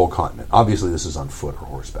cross the whole continent. Obviously, this is on foot or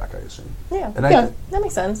horseback, I assume. Yeah. And Yeah. That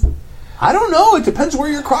makes sense. I don't know. It depends where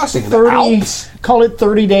you're crossing. In the 30, Alps. call it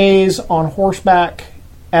 30 days on horseback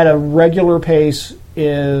at a regular pace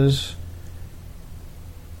is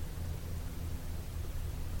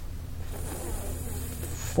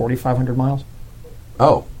 4,500 miles.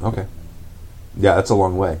 Oh, okay. Yeah, that's a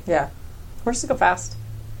long way. Yeah. Horses go fast.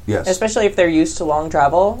 Yes. Especially if they're used to long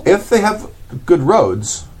travel. If they have good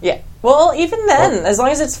roads. Yeah. Well, even then, as long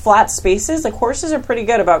as it's flat spaces, like horses are pretty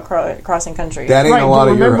good about crossing country. That ain't a lot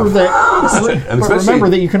but of remember Europe. that. And but especially- remember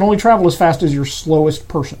that you can only travel as fast as your slowest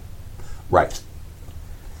person. Right.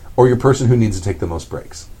 Or your person who needs to take the most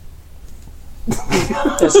breaks.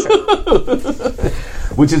 That's true.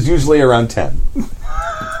 Which is usually around 10.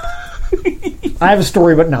 I have a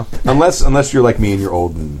story, but no. Unless you're like me and you're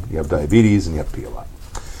old and you have diabetes and you have to pee a lot.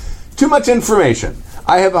 Too much information.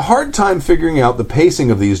 I have a hard time figuring out the pacing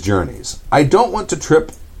of these journeys. I don't want the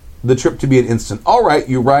trip to be an instant, all right,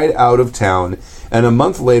 you ride out of town, and a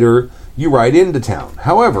month later, you ride into town.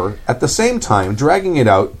 However, at the same time, dragging it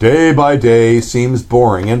out day by day seems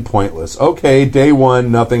boring and pointless. Okay, day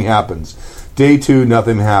 1, nothing happens. Day 2,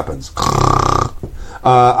 nothing happens.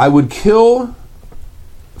 I would kill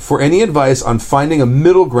for any advice on finding a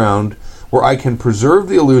middle ground where I can preserve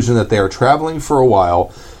the illusion that they are traveling for a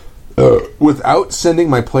while without sending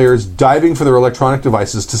my players diving for their electronic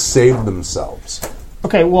devices to save themselves.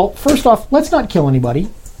 Okay, well, first off, let's not kill anybody.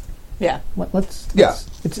 Yeah. Let's. Yeah.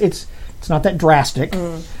 It's not that drastic.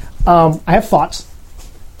 I have thoughts.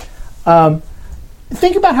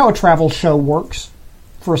 Think about how a travel show works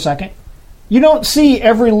for a second. You don't see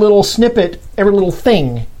every little snippet, every little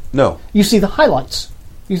thing. No. You see the highlights.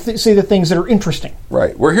 You see the things that are interesting.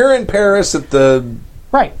 Right. We're here in Paris at the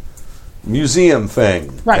Right. museum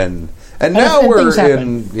thing. Right. And now and we're things happen.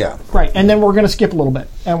 in... Yeah. Right, and then we're going to skip a little bit,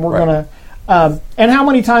 and we're Right. going to. And how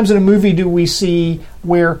many times in a movie do we see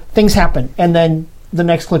where things happen, and then the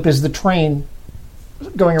next clip is the train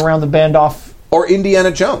going around the bend off? Or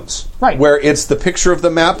Indiana Jones. Right. Where it's the picture of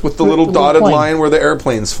the map with the little the little dotted plane. line where the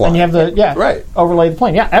airplane's flying. And you have the Right. overlay the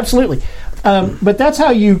plane. Yeah, absolutely. But that's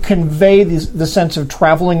how you convey the sense of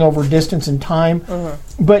traveling over distance and time.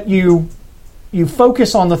 But you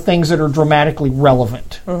focus on the things that are dramatically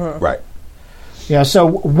relevant. Right. Yeah. So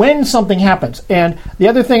when something happens, and the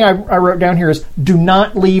other thing I wrote down here is do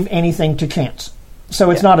not leave anything to chance. So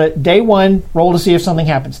it's not a day 1 roll to see if something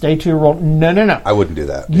happens. Day 2 roll. No. I wouldn't do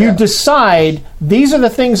that. You decide these are the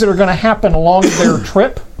things that are going to happen along their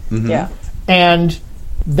trip, Yeah. and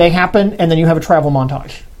they happen, and then you have a travel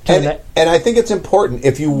montage. And I think it's important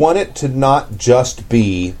if you want it to not just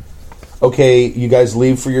be, okay, you guys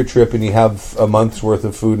leave for your trip and you have a month's worth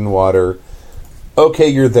of food and water. Okay,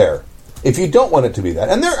 you're there. If you don't want it to be that,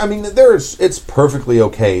 and it's perfectly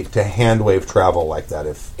okay to hand wave travel like that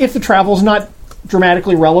if the travel's not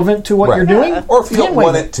dramatically relevant to what Right. you're doing, or if you don't hand wave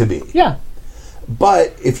want it to be. Yeah.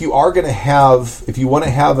 But if you want to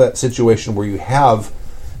have a situation where you have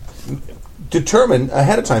determine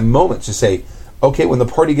ahead of time moments to say, okay, when the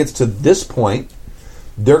party gets to this point,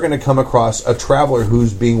 they're going to come across a traveler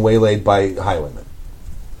who's being waylaid by highwaymen.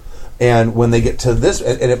 And when they get to this,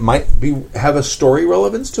 and it might have a story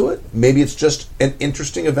relevance to it, maybe it's just an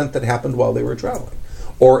interesting event that happened while they were traveling.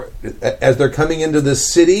 Or as they're coming into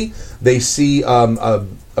this city, they see a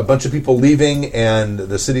bunch of people leaving and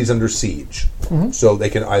the city's under siege. So they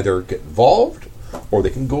can either get involved or they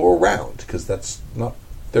can go around because that's not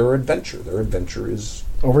their adventure. Their adventure is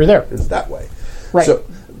Over there. is that way. Right. So,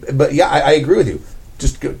 but yeah, I agree with you.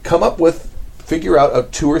 Just figure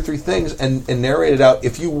out 2 or 3 things and narrate it out.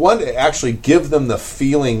 If you want to actually give them the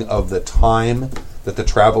feeling of the time that the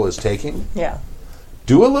travel is taking, Yeah.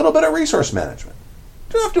 do a little bit of resource management.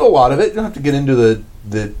 You don't have to do a lot of it. You don't have to get into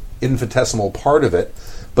the infinitesimal part of it,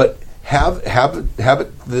 but have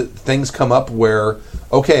it, the things come up where,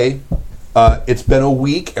 okay, it's been a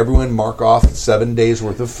week. Everyone mark off 7 days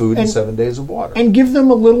worth of food and 7 days of water, and give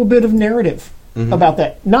them a little bit of narrative about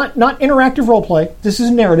that. Not interactive role play. This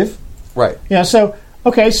is narrative, right? Yeah. So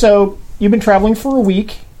so you've been traveling for a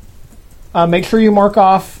week. Make sure you mark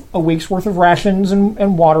off a week's worth of rations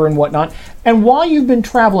and water and whatnot. And while you've been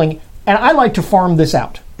traveling, and I like to farm this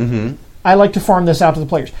out. Mm-hmm. I like to farm this out to the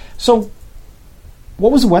players. So,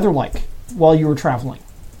 what was the weather like while you were traveling?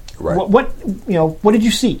 Right. What did you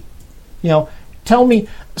see? Tell me.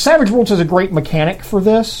 Savage Worlds has a great mechanic for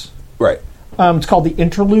this. Right. It's called the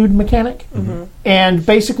interlude mechanic, and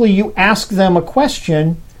basically you ask them a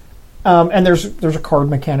question, and there's a card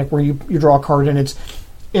mechanic where you draw a card, and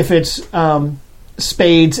if it's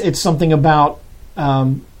spades, it's something about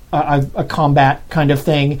a combat kind of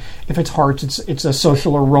thing. If it's hearts, it's a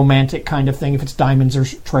social or romantic kind of thing. If it's diamonds,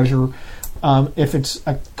 there's treasure. If it's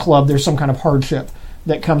a club, there's some kind of hardship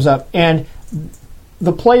that comes up, and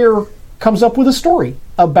the player comes up with a story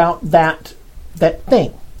about that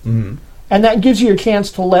thing, and that gives you a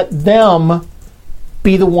chance to let them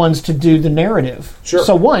be the ones to do the narrative. Sure.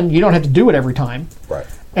 So one, you don't have to do it every time, right?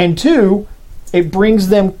 And two, it brings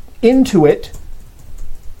them into it.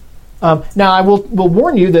 Now, I will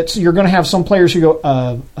warn you that you're going to have some players who go,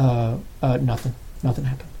 nothing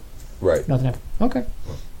happened. Right. Nothing happened. Okay,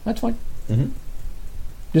 that's fine. Mm-hmm.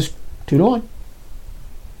 Just 2 to 1.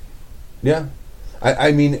 Yeah,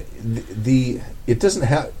 I mean, it doesn't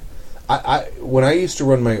have. When I used to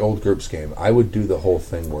run my old GURPS game, I would do the whole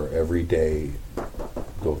thing where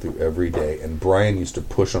go through every day, and Brian used to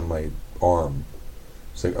push on my arm.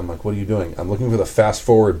 So I'm like, what are you doing? I'm looking for the fast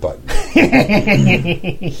forward button. But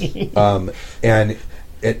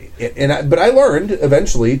I learned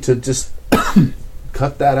eventually to just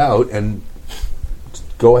cut that out and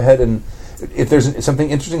go ahead and, if there's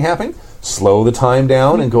something interesting happening, slow the time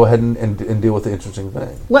down and go ahead and deal with the interesting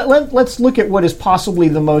thing. Let's look at what is possibly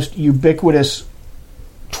the most ubiquitous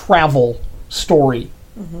travel story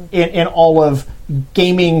in all of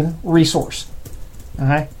gaming resource.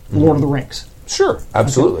 Okay? Lord of the Rings. Sure,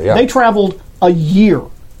 absolutely. Okay. Yeah. They traveled a year,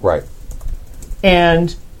 right?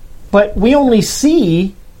 But we only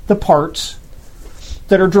see the parts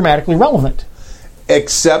that are dramatically relevant,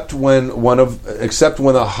 except when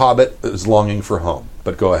a hobbit is longing for home.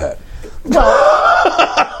 But go ahead. Well,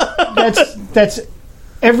 that's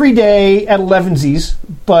every day at Elevensies,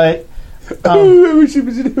 but I wish it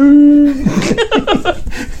was at home.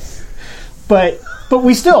 but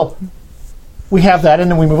we have that, and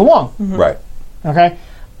then we move along. Right. Okay,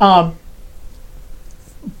 but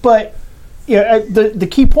the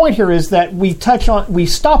key point here is that we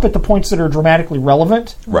stop at the points that are dramatically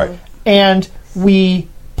relevant, right, and we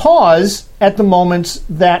pause at the moments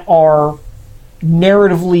that are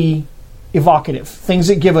narratively evocative, things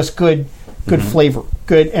that give us good flavor,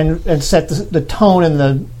 good and set the tone and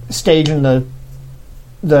the stage and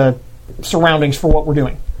the surroundings for what we're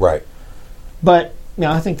doing. Right. But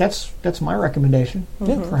I think that's my recommendation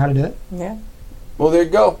for how to do it. Yeah. Well, there you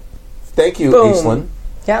go. Thank you, Boom. Aislinn.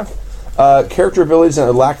 Yeah. Character abilities and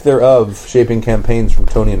a lack thereof, shaping campaigns from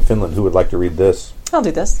Tony in Finland. Who would like to read this? I'll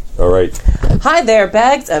do this. All right. Hi there,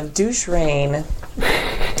 bags of douche rain.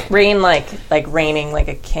 Rain like raining like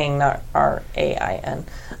a king, not R-A-I-N.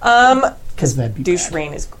 Because that'd be douche bad.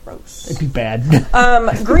 Rain is gross. It'd be bad.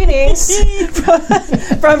 Greetings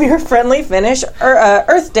from your friendly Finnish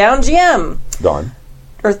Earthdawn GM.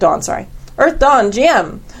 Earthdawn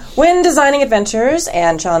GM. When designing adventures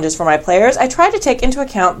and challenges for my players, I try to take into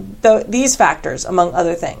account these factors, among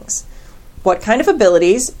other things. What kind of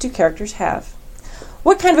abilities do characters have?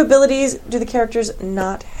 What kind of abilities do the characters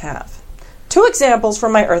not have? 2 examples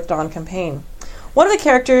from my Earthdawn campaign. One of the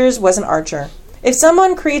characters was an archer. If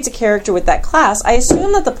someone creates a character with that class, I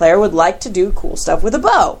assume that the player would like to do cool stuff with a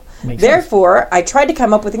bow. Therefore, I tried to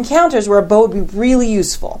come up with encounters where a bow would be really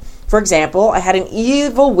useful. For example, I had an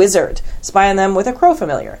evil wizard spy on them with a crow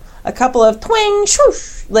familiar. A couple of twing,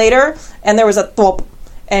 swoosh later, and there was a thwop.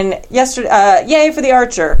 And yay for the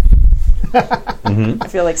archer. I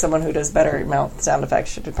feel like someone who does better mouth sound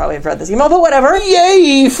effects should probably have read this email, but whatever.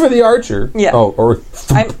 Yay for the archer. Yeah. Oh, or...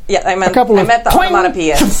 I meant the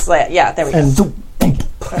onomatopoeia. Yeah, there we go. And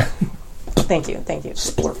Thank you.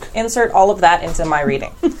 Splurk. Insert all of that into my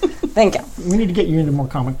reading. Thank you. we need to get you into more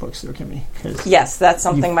comic books, though, Kimmy. Yes, that's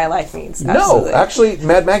something my life needs. No, Absolutely. actually,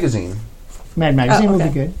 Mad Magazine. Mad Magazine Oh, would okay.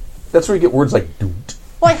 be good. That's where you get words like doot.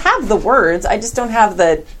 Well, I have the words. I just don't have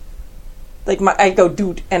the... I go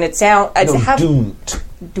doot, and it sounds... No, doont.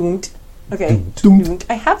 Doont. Okay.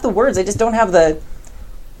 I have the words. I just don't have the.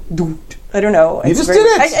 I don't know. You just did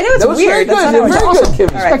it. I know it's weird. Very good. Very awesome. good, Kim.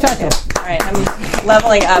 All right. Spectacular. All right. I'm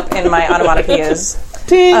leveling up in my onomatopoeias.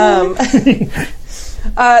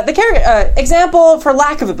 The example for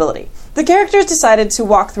lack of ability. The characters decided to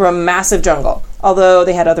walk through a massive jungle, although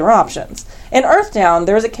they had other options. In Earthdown,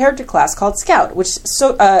 there is a character class called Scout, which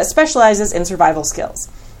specializes in survival skills.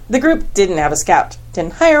 The group didn't have a scout,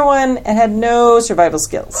 didn't hire one, and had no survival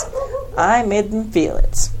skills. I made them feel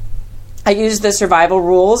it. I used the survival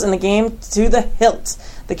rules in the game to the hilt.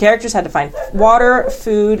 The characters had to find water,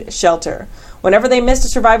 food, shelter. Whenever they missed a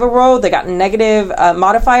survival roll, they got negative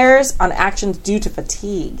modifiers on actions due to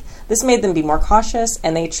fatigue. This made them be more cautious,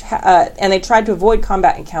 and they tried to avoid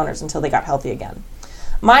combat encounters until they got healthy again.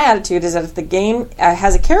 My attitude is that if the game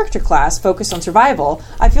has a character class focused on survival,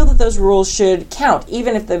 I feel that those rules should count,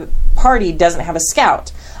 even if the party doesn't have a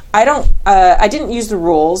scout. I didn't use the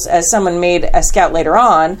rules as someone made a scout later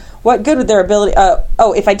on. What good would their ability?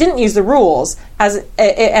 If I didn't use the rules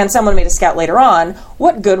and someone made a scout later on,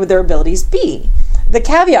 what good would their abilities be? The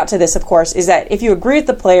caveat to this, of course, is that if you agree with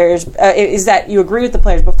the players,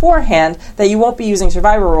 beforehand that you won't be using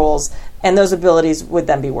survival rules, and those abilities would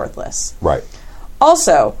then be worthless. Right.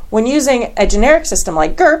 Also, when using a generic system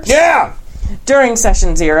like GURPS, Yeah! during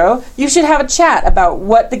Session 0, you should have a chat about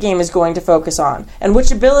what the game is going to focus on, and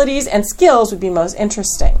which abilities and skills would be most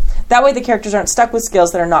interesting. That way the characters aren't stuck with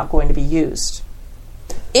skills that are not going to be used.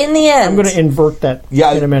 In the end... I'm going to invert that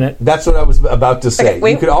in a minute. That's what I was about to say.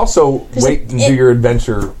 Okay, you could also wait and do your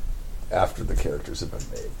adventure after the characters have been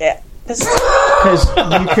made. Yeah. Because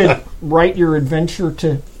you could write your adventure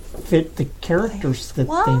to fit the characters that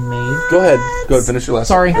they made. Go ahead. Finish your last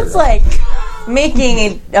Sorry. That's like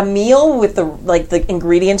making a meal with the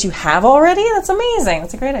ingredients you have already. That's amazing.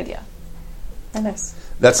 That's a great idea. Very nice.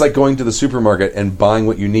 That's like going to the supermarket and buying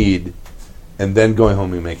what you need and then going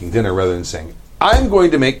home and making dinner rather than saying, I'm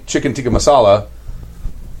going to make chicken tikka masala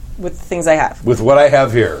with the things I have. With what I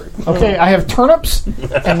have here. Okay, I have turnips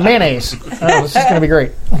and mayonnaise. Oh, this is going to be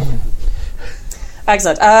great.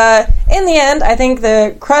 Excellent. In the end, I think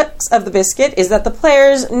the crux of the biscuit is that the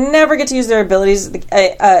players never get to use their abilities.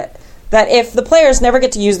 That if the players never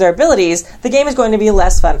get to use their abilities, the game is going to be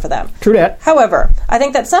less fun for them. True that. However, I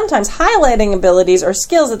think that sometimes highlighting abilities or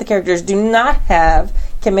skills that the characters do not have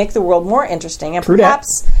can make the world more interesting, and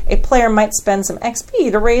perhaps a player might spend some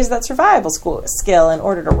XP to raise that survival skill in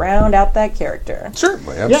order to round out that character. Sure,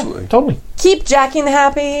 absolutely. Yeah, totally. Keep jacking the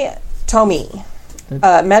happy, Tomy.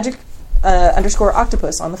 Magic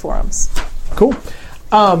 _octopus on the forums. Cool.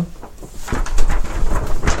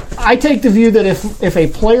 I take the view that if a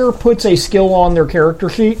player puts a skill on their character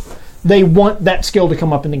sheet, they want that skill to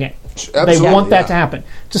come up in the game. Absolutely, they want that to happen.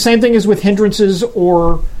 It's the same thing as with hindrances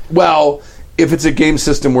or... Well, if it's a game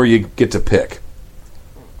system where you get to pick.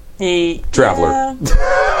 Traveler.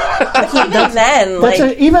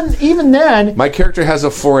 Yeah. Even then... My character has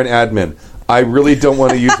a foreign admin. I really don't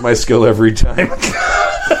want to use my skill every time.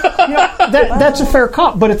 That's a fair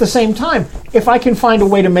cop, but at the same time, if I can find a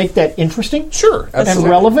way to make that interesting, absolutely. and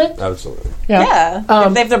relevant, absolutely, yeah.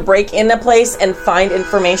 If they have to break in a place and find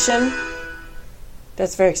information,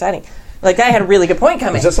 that's very exciting. Like, I had a really good point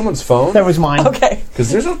coming. Is that someone's phone? That was mine. Okay,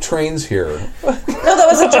 because there's no trains here. No, that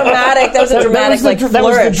was a dramatic. That was a dramatic flourish. That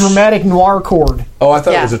was the dramatic noir chord. Oh, I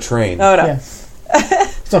thought it was a train. Oh no. Yeah.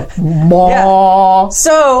 So, yeah.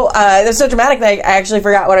 So it was so dramatic that I actually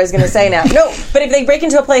forgot what I was going to say now. No, but if they break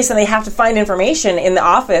into a place and they have to find information in the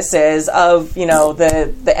offices of,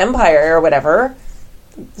 the Empire or whatever,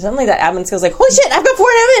 suddenly that admin skill's like, holy shit, I've got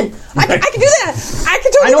foreign admin. I can do that. I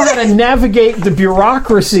can totally I know how to navigate the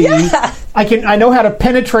bureaucracy. Yeah. I know how to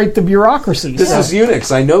penetrate the bureaucry. This is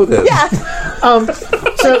Unix. I know this. Yeah.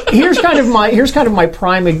 So here's kind of my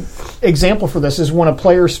prime example for this is when a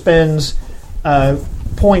player spends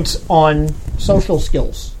points on social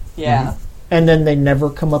skills. Yeah. Mm-hmm. And then they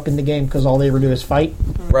never come up in the game because all they ever do is fight.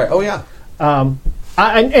 Right. Oh yeah.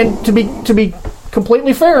 And to be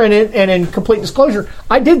completely fair and in complete disclosure,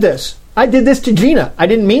 I did this. I did this to Gina. I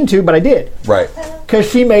didn't mean to, but I did. Right. Because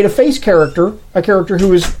she made a face character, a character who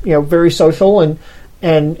was very social and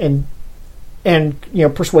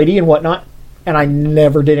persuady and whatnot, and I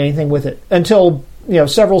never did anything with it until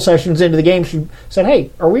several sessions into the game. She said,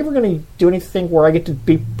 "Hey, are we ever going to do anything where I get to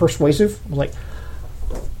be persuasive?" I was like,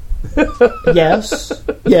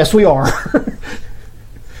 "Yes, we are."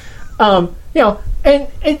 And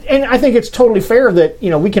I think it's totally fair that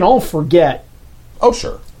we can all forget. Oh,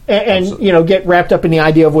 sure. And get wrapped up in the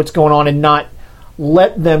idea of what's going on and not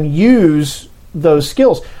let them use those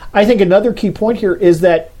skills. I think another key point here is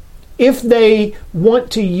that if they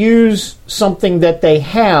want to use something that they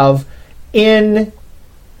have in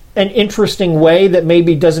an interesting way that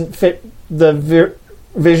maybe doesn't fit the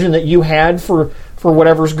vision that you had for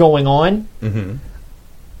whatever's going on,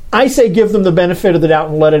 I say give them the benefit of the doubt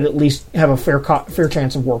and let it at least have a fair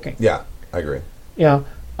chance of working. Yeah, I agree. Yeah.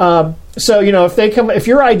 So, if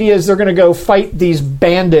your idea is they're going to go fight these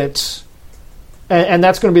bandits, and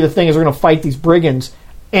that's going to be the thing, is they're going to fight these brigands,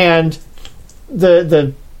 and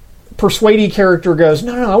the persuadee character goes,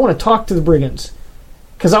 no, I want to talk to the brigands,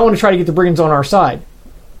 because I want to try to get the brigands on our side.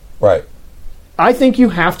 Right. I think you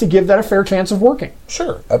have to give that a fair chance of working.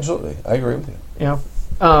 Sure, absolutely. I agree with you. Yeah.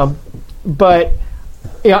 But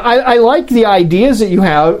I like the ideas that you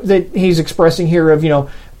have, that he's expressing here of,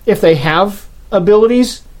 if they have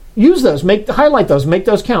abilities, use those, highlight those, make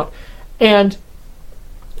those count. And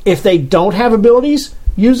if they don't have abilities,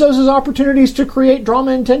 use those as opportunities to create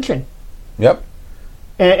drama and tension. Yep.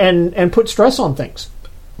 And put stress on things.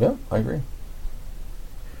 Yeah, I agree.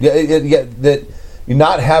 Yeah, that you're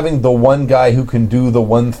not having the one guy who can do the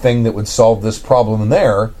one thing that would solve this problem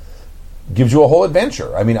there gives you a whole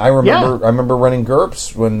adventure. I mean, I remember running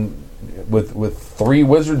GURPS with 3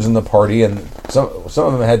 wizards in the party, and some of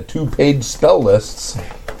them had 2-page spell lists,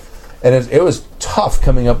 and it was tough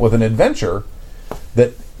coming up with an adventure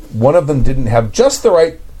that one of them didn't have just the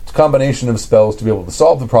right combination of spells to be able to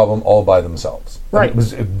solve the problem all by themselves. Right. And it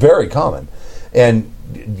was very common. And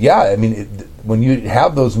yeah, I mean, when you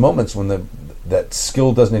have those moments when that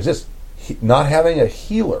skill doesn't exist, not having a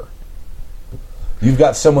healer, you've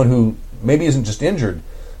got someone who maybe isn't just injured,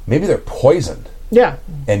 maybe they're poisoned. Yeah.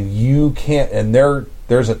 And you can't, and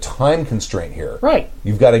there's a time constraint here. Right.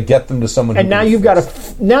 You've got to get them to someone and now you've got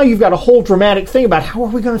a whole dramatic thing about how are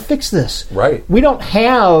we going to fix this? Right. We don't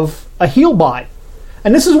have a heal bot.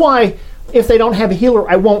 And this is why if they don't have a healer,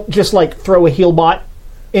 I won't just throw a heal bot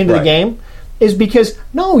into the game, is because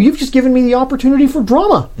no, you've just given me the opportunity for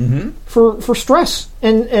drama, for stress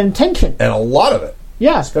and tension. And a lot of it.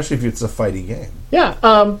 Yeah. Especially if it's a fighty game. Yeah.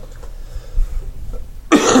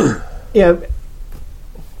 Yeah.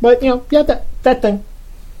 But, that thing.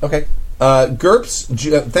 Okay.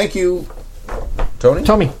 GURPS, thank you, Tony?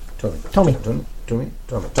 Tommy. Tommy.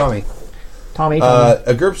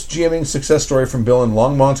 A GURPS GMing success story from Bill in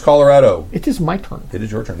Longmont, Colorado. It is my turn. It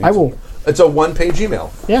is your turn. I will. It's a 1-page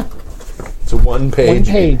email. Yeah. It's a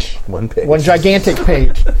 1-page. 1 page. One gigantic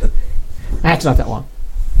page. That's not that long.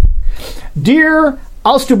 Dear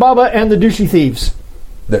Alstubaba and the Douchey Thieves.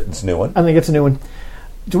 That's a new one. I think it's a new one.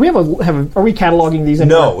 Do we have are we cataloging these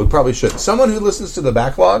anymore? No, we probably should. Someone who listens to the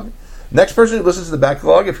backlog, next person who listens to the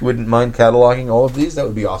backlog, if you wouldn't mind cataloging all of these, that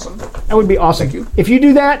would be awesome. That would be awesome. Thank you. If you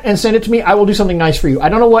do that and send it to me, I will do something nice for you. I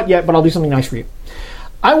don't know what yet, but I'll do something nice for you.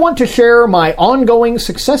 I want to share my ongoing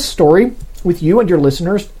success story with you and your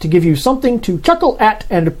listeners to give you something to chuckle at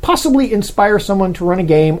and possibly inspire someone to run a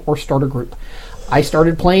game or start a group. I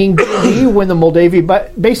started playing D&D when the Moldavia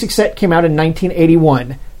basic set came out in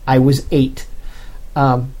 1981. I was 8.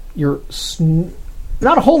 You're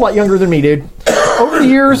not a whole lot younger than me, dude. Over the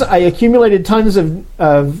years, I accumulated tons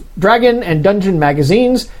of Dragon and Dungeon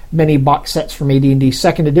magazines, many box sets from AD&D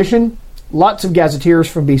 2nd Edition, lots of gazetteers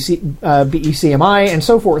from BECMI, and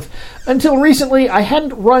so forth. Until recently, I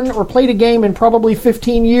hadn't run or played a game in probably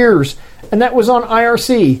 15 years, and that was on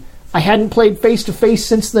IRC. I hadn't played face-to-face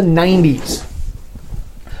since the 90s.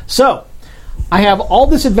 So, I have all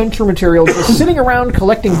this adventure material just sitting around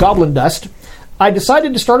collecting goblin dust. I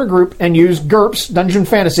decided to start a group and use GURPS, Dungeon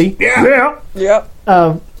Fantasy, to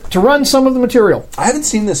run some of the material. I haven't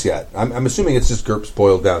seen this yet. I'm assuming it's just GURPS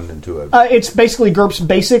boiled down into a... it's basically GURPS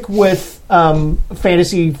Basic with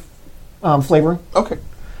fantasy flavoring. Okay.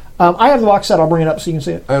 I have the box set. I'll bring it up so you can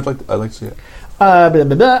see it. I'd like to see it.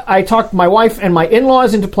 I talked my wife and my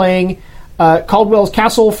in-laws into playing Caldwell's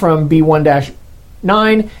Castle from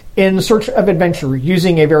B1-9 in search of adventure,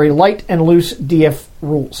 using a very light and loose DF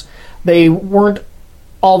rules. They weren't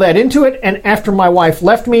all that into it, and after my wife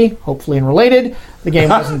left me, hopefully unrelated, the game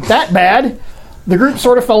wasn't that bad, the group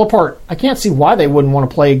sort of fell apart. I can't see why they wouldn't want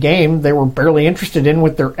to play a game they were barely interested in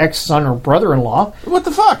with their ex-son or brother-in-law. What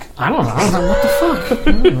the fuck? I don't know. What the fuck?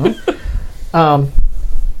 I don't know.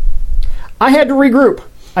 I had to regroup.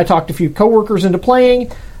 I talked a few coworkers into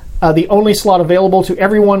playing. The only slot available to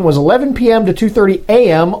everyone was 11 p.m. to 2:30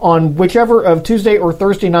 a.m. on whichever of Tuesday or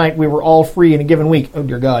Thursday night we were all free in a given week. Oh,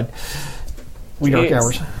 dear God. We dark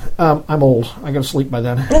hours. I'm old. I go to sleep by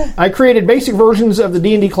then. I created basic versions of the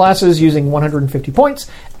D&D classes using 150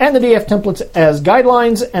 points and the DF templates as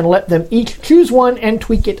guidelines and let them each choose one and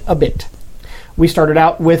tweak it a bit. We started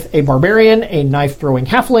out with a barbarian, a knife-throwing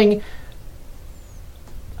halfling.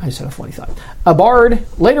 I just had a funny thought. A bard.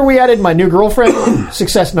 Later we added my new girlfriend,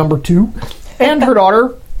 success number 2, and her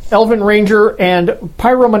daughter, Elven Ranger, and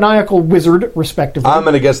Pyromaniacal Wizard, respectively. I'm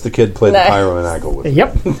going to guess the kid played the Pyromaniacal Wizard.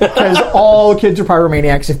 Yep, because all kids are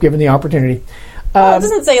pyromaniacs if given the opportunity. It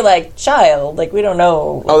doesn't say, child. We don't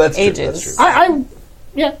know ages. True. That's true.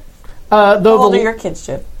 Yeah. How old are your kids,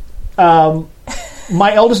 Chip?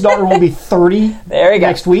 My eldest daughter will be 30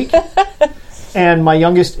 next week, and my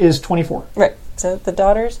youngest is 24. Right. So the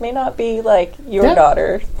daughters may not be like your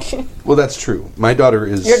daughter. Well, that's true. My daughter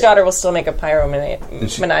is... Your daughter will still make a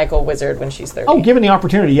pyromaniacal wizard when she's 30. Oh, given the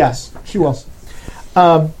opportunity, yes. She will.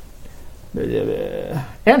 And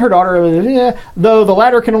her daughter, though the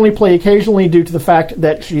latter can only play occasionally due to the fact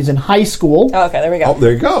that she's in high school. Oh, okay, there we go. Oh,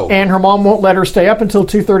 there you go. And her mom won't let her stay up until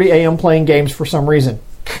 2:30 a.m. playing games for some reason.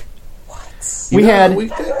 What?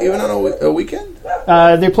 Even on a weekend?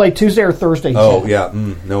 They play Tuesday or Thursday. Oh, yeah.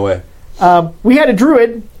 No way. We had a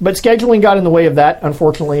druid, but scheduling got in the way of that,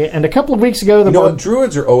 unfortunately. And a couple of weeks ago...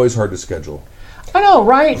 druids are always hard to schedule. I know,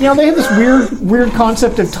 right? They have this weird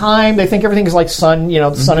concept of time. They think everything is like sun,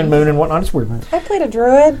 the sun and moon and whatnot. It's weird. I played a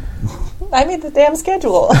druid. I made the damn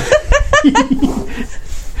schedule.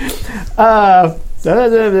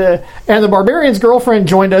 And the barbarian's girlfriend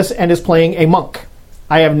joined us and is playing a monk.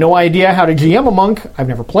 I have no idea how to GM a monk. I've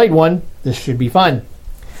never played one. This should be fun.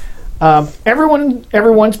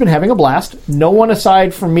 Everyone's been having a blast. No one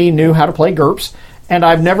aside from me knew how to play GURPS, and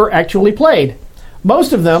I've never actually played.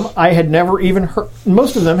 Most of them had never even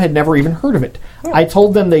heard of it. Yeah. I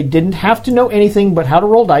told them they didn't have to know anything but how to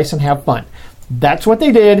roll dice and have fun. That's what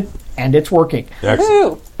they did, and it's working.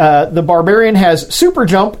 Excellent. The barbarian has super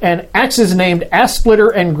jump and axes named Ass Splitter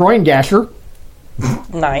and Groin Gasher.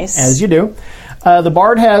 Nice. As you do. The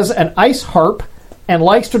bard has an ice harp and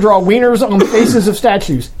likes to draw wieners on the faces of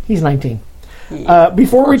statues. He's 19.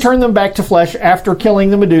 Before we turn them back to flesh after killing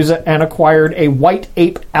the Medusa and acquired a white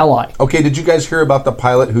ape ally. Okay, did you guys hear about the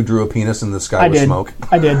pilot who drew a penis in the sky with smoke?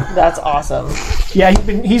 I did. That's awesome. Yeah,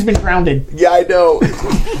 he's been grounded. Yeah, I know.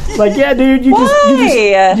 Yeah, dude, you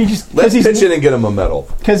just let's pitch in and get him a medal.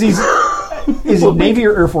 Because he's Navy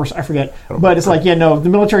or Air Force, I forget. But it's the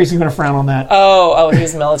military's going to frown on that. Oh, he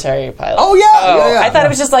was a military pilot. Oh, yeah. I thought it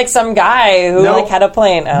was just some guy who had a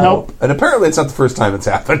plane. Oh. Nope. And apparently it's not the first time it's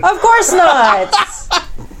happened. Of course not.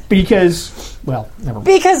 Because never mind.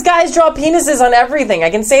 Because guys draw penises on everything. I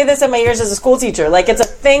can say this in my years as a school teacher. It's a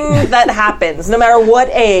thing that happens, no matter what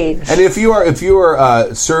age. And if you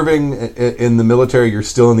are serving in the military, you're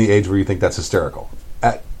still in the age where you think that's hysterical.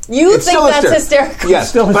 You think that's hysterical?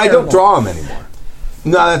 Yes, but I don't draw them anymore.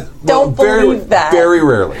 No, don't believe that. Very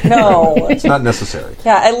rarely. No. It's not necessary.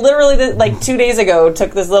 Yeah, I literally, 2 days ago,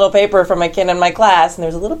 took this little paper from a kid in my class, and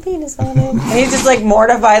there's a little penis on it. And he's just,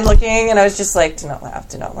 mortified looking, and I was just do not laugh,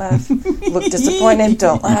 do not laugh. Look disappointed,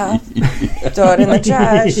 don't laugh. Throw it in the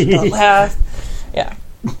trash, don't laugh. Yeah.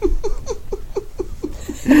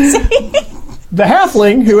 The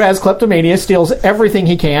halfling, who has kleptomania, steals everything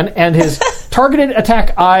he can, and his targeted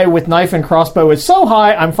attack eye with knife and crossbow is so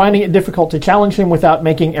high, I'm finding it difficult to challenge him without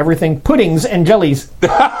making everything puddings and jellies.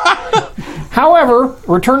 However,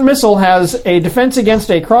 return missile has a defense against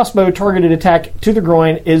a crossbow targeted attack to the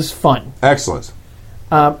groin is fun. Excellent.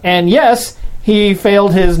 And yes, he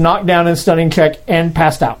failed his knockdown and stunning check and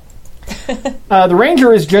passed out. The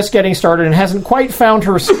ranger is just getting started and hasn't quite found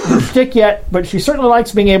her shtick yet, but she certainly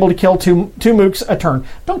likes being able to kill two mooks a turn.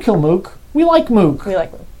 Don't kill mook. We like mook. We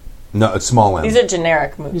like mook. No, it's small m. These are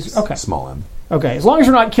generic mooks. Okay. Small m. Okay, as long as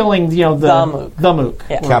you're not killing the mook. The mook.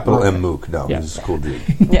 Yeah. Capital M mook. No, this is a cool dude.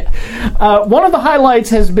 Yeah. One of the highlights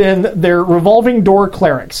has been their revolving door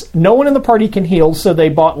clerics. No one in the party can heal, so they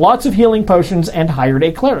bought lots of healing potions and hired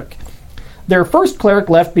a cleric. Their first cleric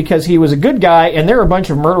left because he was a good guy, and they're a bunch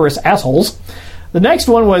of murderous assholes. The next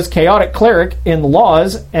one was chaotic cleric in the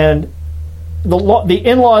laws, and the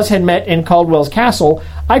in-laws had met in Caldwell's castle.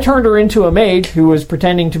 I turned her into a mage who was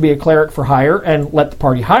pretending to be a cleric for hire and let the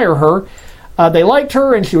party hire her. They liked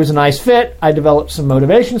her, and she was a nice fit. I developed some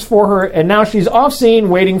motivations for her, and now she's off-scene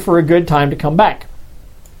waiting for a good time to come back.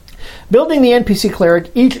 Building the NPC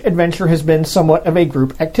cleric, each adventure has been somewhat of a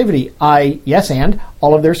group activity. I yes-and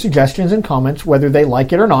all of their suggestions and comments, whether they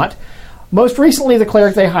like it or not. Most recently, the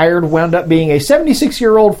cleric they hired wound up being a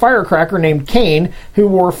 76-year-old firecracker named Kane, who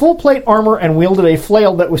wore full plate armor and wielded a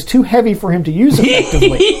flail that was too heavy for him to use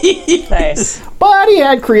effectively. Nice. But he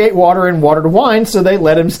had create water and water to wine, so they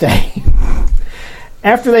let him stay.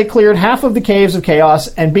 After they cleared half of the caves of chaos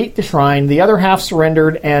and beat the shrine, the other half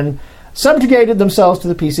surrendered and subjugated themselves to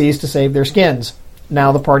the PCs to save their skins.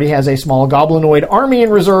 Now the party has a small goblinoid army in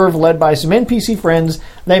reserve led by some NPC friends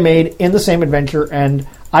they made in the same adventure, and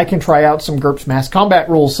I can try out some GURPS mass combat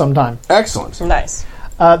rules sometime. Excellent. Nice.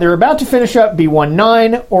 They're about to finish up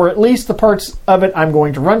B19, or at least the parts of it I'm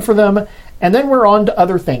going to run for them, and then we're on to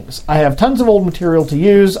other things. I have tons of old material to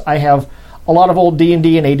use. I have a lot of old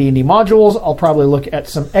D&D and AD&D modules. I'll probably look at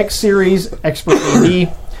some X-Series, Expert D&D.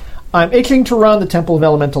 I'm itching to run the Temple of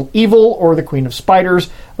Elemental Evil or the Queen of Spiders,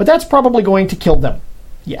 but that's probably going to kill them.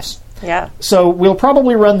 Yes. Yeah. So we'll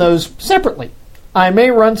probably run those separately. I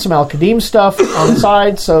may run some Al-Qadim stuff on the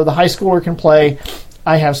side so the high schooler can play.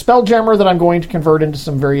 I have Spelljammer that I'm going to convert into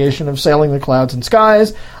some variation of Sailing the Clouds and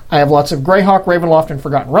Skies. I have lots of Greyhawk, Ravenloft, and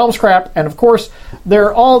Forgotten Realms crap. And, of course, there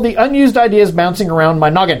are all the unused ideas bouncing around my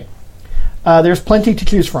noggin. There's plenty to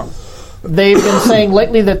choose from. They've been saying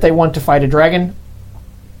lately that they want to fight a dragon.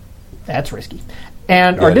 That's risky.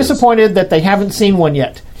 And are disappointed that they haven't seen one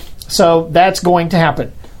yet. So that's going to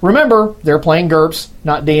happen. Remember, they're playing GURPS,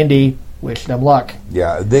 not D&D. Wish them luck.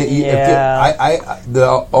 Yeah, the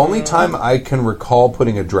only time I can recall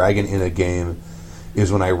putting a dragon in a game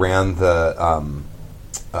is when I ran the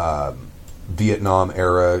Vietnam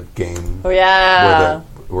era game. Oh yeah,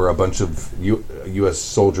 where a bunch of U.S.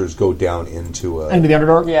 soldiers go down into the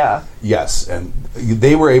Underdark. Yeah. Yes, and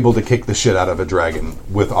they were able to kick the shit out of a dragon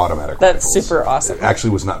with automatic That's rifles. super awesome. It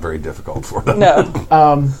actually was not very difficult for them. No.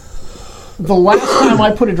 The last time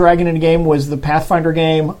I put a dragon in a game was the Pathfinder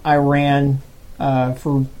game I ran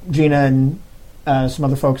for Gina and some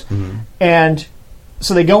other folks. Mm-hmm. And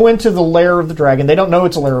so they go into the lair of the dragon. They don't know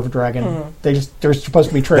it's a lair of a dragon. Mm-hmm. They're supposed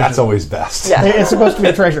to be treasure. That's always best. Yeah. It's supposed to be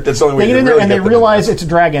a treasure. That's the only way they get in really there and they realize it's a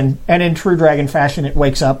dragon, and in true dragon fashion, it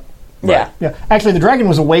wakes up. Yeah. Yeah. Actually, the dragon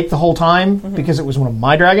was awake the whole time because it was one of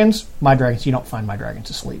my dragons. My dragons, you don't find my dragons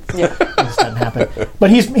asleep. Yeah. This doesn't happen. But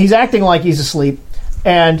he's acting like he's asleep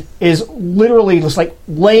and is literally just like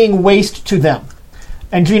laying waste to them.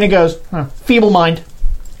 And Gina goes, feeble mind.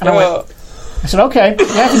 And I said, okay, you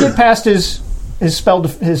have to get past his spell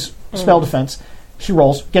defense. She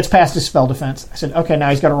rolls, gets past his spell defense. I said, okay, now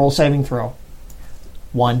he's got to roll saving throw.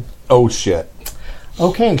 1. Oh, shit.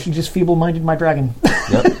 Okay, she just feeble-minded my dragon.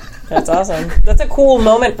 Yep. That's awesome. That's a cool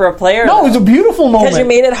moment for a player. No, it was a beautiful moment. Because you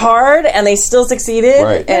made it hard, and they still succeeded.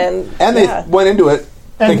 Right. And they went into it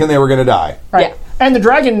thinking they were going to die. Right. Yeah. And the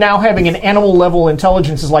dragon now having an animal-level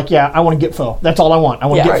intelligence is like, yeah, I want to get foe. That's all I want. I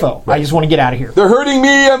want to get foe. Right. I just want to get out of here. They're hurting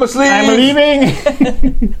me. I'm asleep. I'm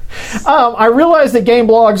leaving. I realize that game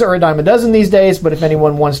blogs are a dime a dozen these days, but if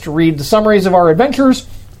anyone wants to read the summaries of our adventures,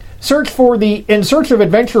 search for the In Search of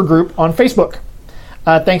Adventure group on Facebook.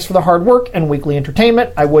 Thanks for the hard work and weekly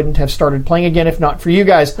entertainment. I wouldn't have started playing again if not for you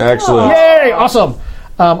guys. Excellent. Yay! Awesome.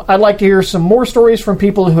 I'd like to hear some more stories from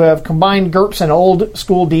people who have combined GURPS and old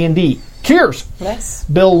school D&D. Cheers. Nice.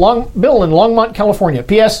 Bill in Longmont, California.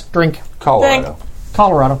 P.S. Drink. Colorado.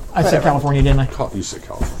 Colorado. I said California, didn't I? You said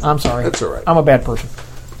California. I'm sorry. That's all right. I'm a bad person.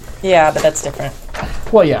 Yeah, but that's different.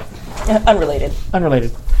 Well, yeah. Unrelated.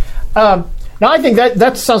 Now, I think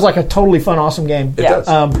that sounds like a totally fun, awesome game. It does.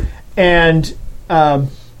 And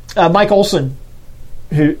Mike Olson,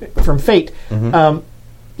 who from Fate,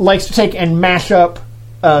 likes to take and mash up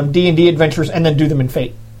D&D adventures and then do them in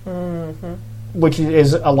Fate. Mm-hmm. Which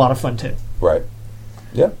is a lot of fun, too. Right.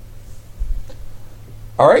 Yeah.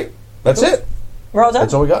 All right. That's it. We're all done?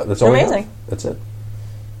 That's all we got. That's all Amazing. we got. That's it.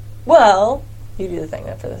 Well, you do the thing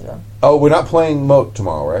then for this one. Oh, we're not playing Moat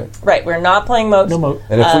tomorrow, right? Right, we're not playing Moat. No Moat.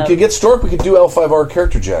 And if we could get Stork, we could do L5R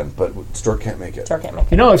character gen, but Stork can't make it. Stork can't make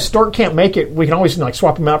it. You know, if Stork can't make it, we can always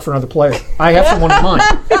swap him out for another player. I have someone in mind.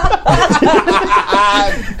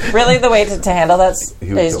 Really, the way to handle that is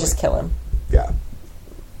kill just kill him. Yeah.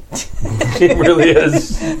 It really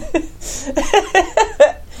is.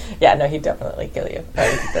 Yeah, no, he'd definitely kill you.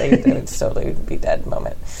 He'd totally be dead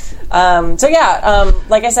moment.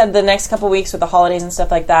 Like I said, the next couple weeks with the holidays and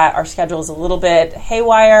stuff like that, our schedule is a little bit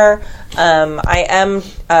haywire. I am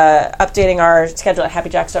updating our schedule at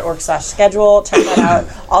happyjacks.org/schedule. Check that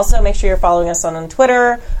out. Also, make sure you're following us on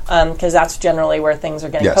Twitter, because that's generally where things are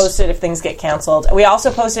getting posted if things get canceled. We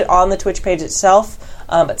also post it on the Twitch page itself.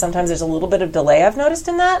 But sometimes there's a little bit of delay I've noticed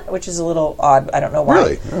in that, which is a little odd. I don't know why.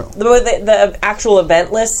 Really? Oh. The actual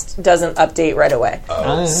event list doesn't update right away.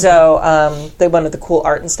 Oh. So one of the cool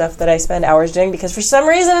art and stuff that I spend hours doing, because for some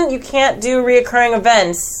reason you can't do reoccurring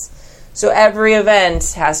events. So every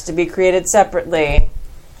event has to be created separately,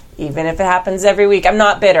 even if it happens every week. I'm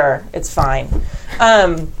not bitter. It's fine.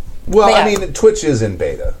 I mean, Twitch is in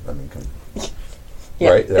beta. I mean,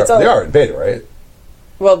 right? They are in beta, right?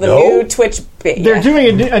 Well, new Twitch beta. They're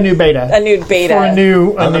doing a new beta. A new beta. For a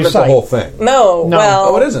new site. The whole thing. No. Well,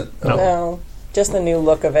 oh, it isn't? No. Just the new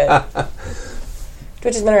look of it.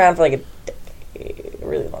 Twitch has been around for like a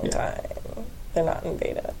really long time. They're not in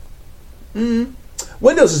beta. Mm-hmm.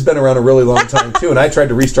 Windows has been around a really long time, too, and I tried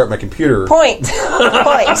to restart my computer. Point.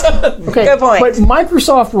 Okay, Good point. But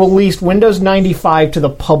Microsoft released Windows 95 to the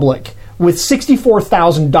public with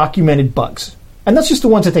 64,000 documented bugs. And that's just the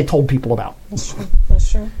ones that they told people about. That's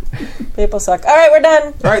true. People suck. All right, we're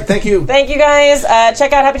done. All right, thank you. Thank you, guys.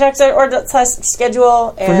 Check out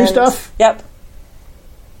happyjacks.org/schedule. For new stuff? Yep.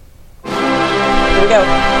 Here we go.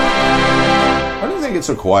 Why do you think it's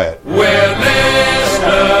so quiet? We're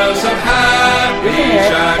listeners of Happy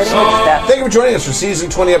Jacks. Thank you for joining us for Season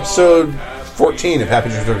 20, Episode 14 of Happy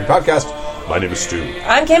Jacks Podcast. My name is Stu.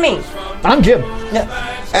 I'm Kimmy. I'm Jim. No,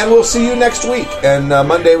 And we'll see you next week. And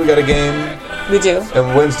Monday we got a game. we do.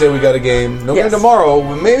 And Wednesday we got a game. No game Yes. tomorrow.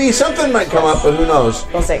 Maybe something might come up, but who knows.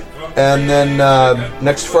 We'll see. And then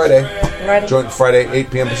next Friday, Ready? join Friday, 8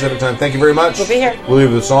 p.m. Pacific time. Thank you very much. We'll be here. We'll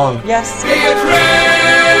leave with a song. Yes. It's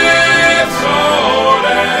red, sword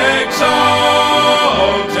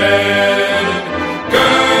exalted,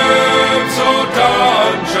 GURPS or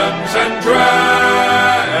Dungeons and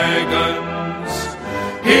Dragons,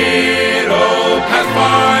 hero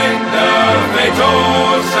Pathfinder, fate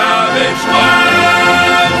or savage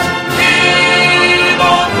lands,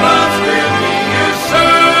 evil plans will be usurping,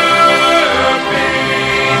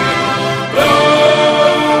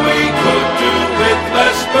 though we could do with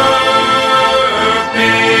less burping.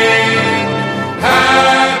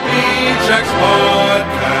 Happy Jacks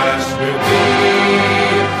podcast will be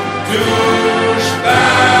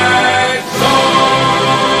douchebag song.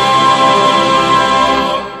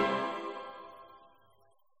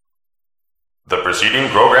 The preceding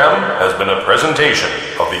program has been a presentation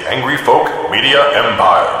of the Angry Folk Media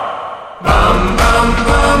Empire.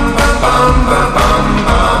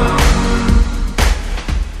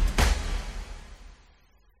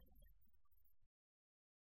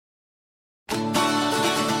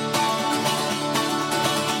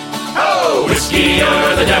 Oh, whiskey,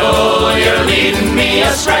 you're the devil, you're leading me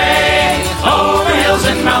astray. Over hills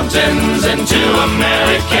and mountains into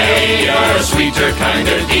America. You're sweeter,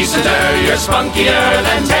 kinder, decenter, you're spunkier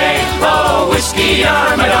than Tay. Oh, whiskey,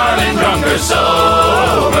 you're my darling, drunk or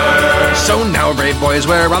sober. So now, brave boys,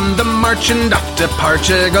 we're on the march and off to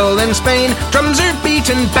Portugal and Spain. Drums are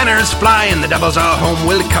beating, banners fly, and the devils all home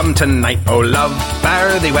will come tonight. Oh, love,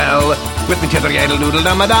 fare thee well. With me tither idle doodle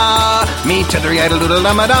da me tither idle doodle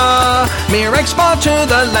da me ranks fall to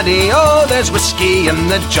the laddie. Oh, there's whiskey in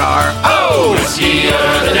the jar. Oh, whiskey,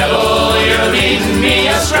 you're the devil, you're leading me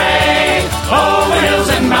astray. Over hills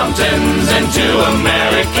and mountains into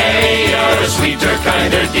America. You're sweeter,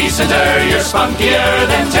 kinder, decenter, you're spunkier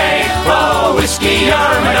than Tay. Oh, whiskey,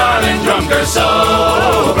 you're my darling, drunk or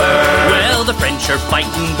sober. Well, the French are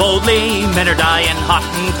fighting boldly, men are dying hot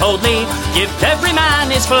and coldly. Give every man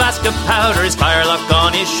his flask of powder, his firelock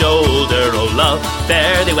on his shoulder. Oh, love,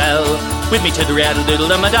 fare thee well. With me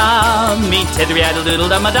tither-yaddle-doodle-da-ma-da, me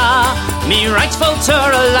tither-yaddle-doodle-da-ma-da. Me writes full to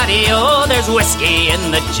a laddie, oh, there's whiskey in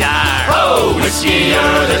the jar. Oh, whiskey,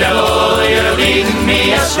 you're the devil, you're leading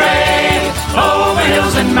me astray. Over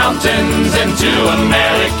hills and mountains into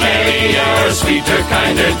America. You're sweeter,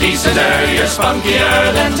 kinder, decenter, you're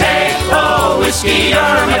spunkier than Tay. Oh, whiskey,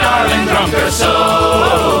 you're my darling, drunk or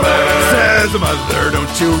sober. Says the mother,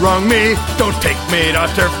 don't you wrong me, don't take me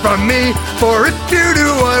daughter from me, for if you do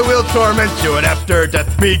I will torment you, and after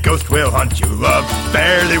death me ghost will haunt you. Love,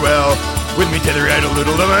 fare thee well. With me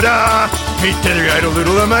tither-idle-doodle-da-ma-da, me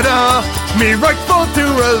tither-idle-doodle-da-ma-da, me right full to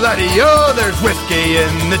a laddie, oh, there's whiskey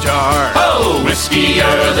in the jar. Oh, whiskey,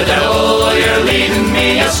 you're the devil, you're leading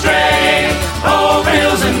me astray. Over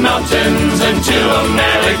hills and mountains into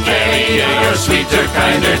America. You're sweeter,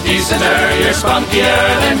 kinder, decenter, you're spunkier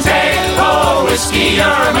than Tay. Oh, whiskey, you're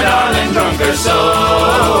my darling, drunk or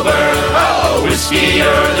sober. Oh, whiskey,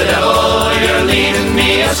 you're the devil, you're leading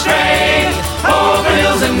me astray. Over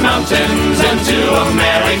hills and mountains into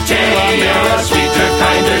America. You're sweeter,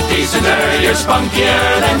 kinder, decenter, you're spunkier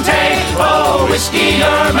than Tay. Oh, whiskey,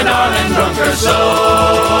 you're my darling, drunk or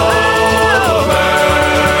sober.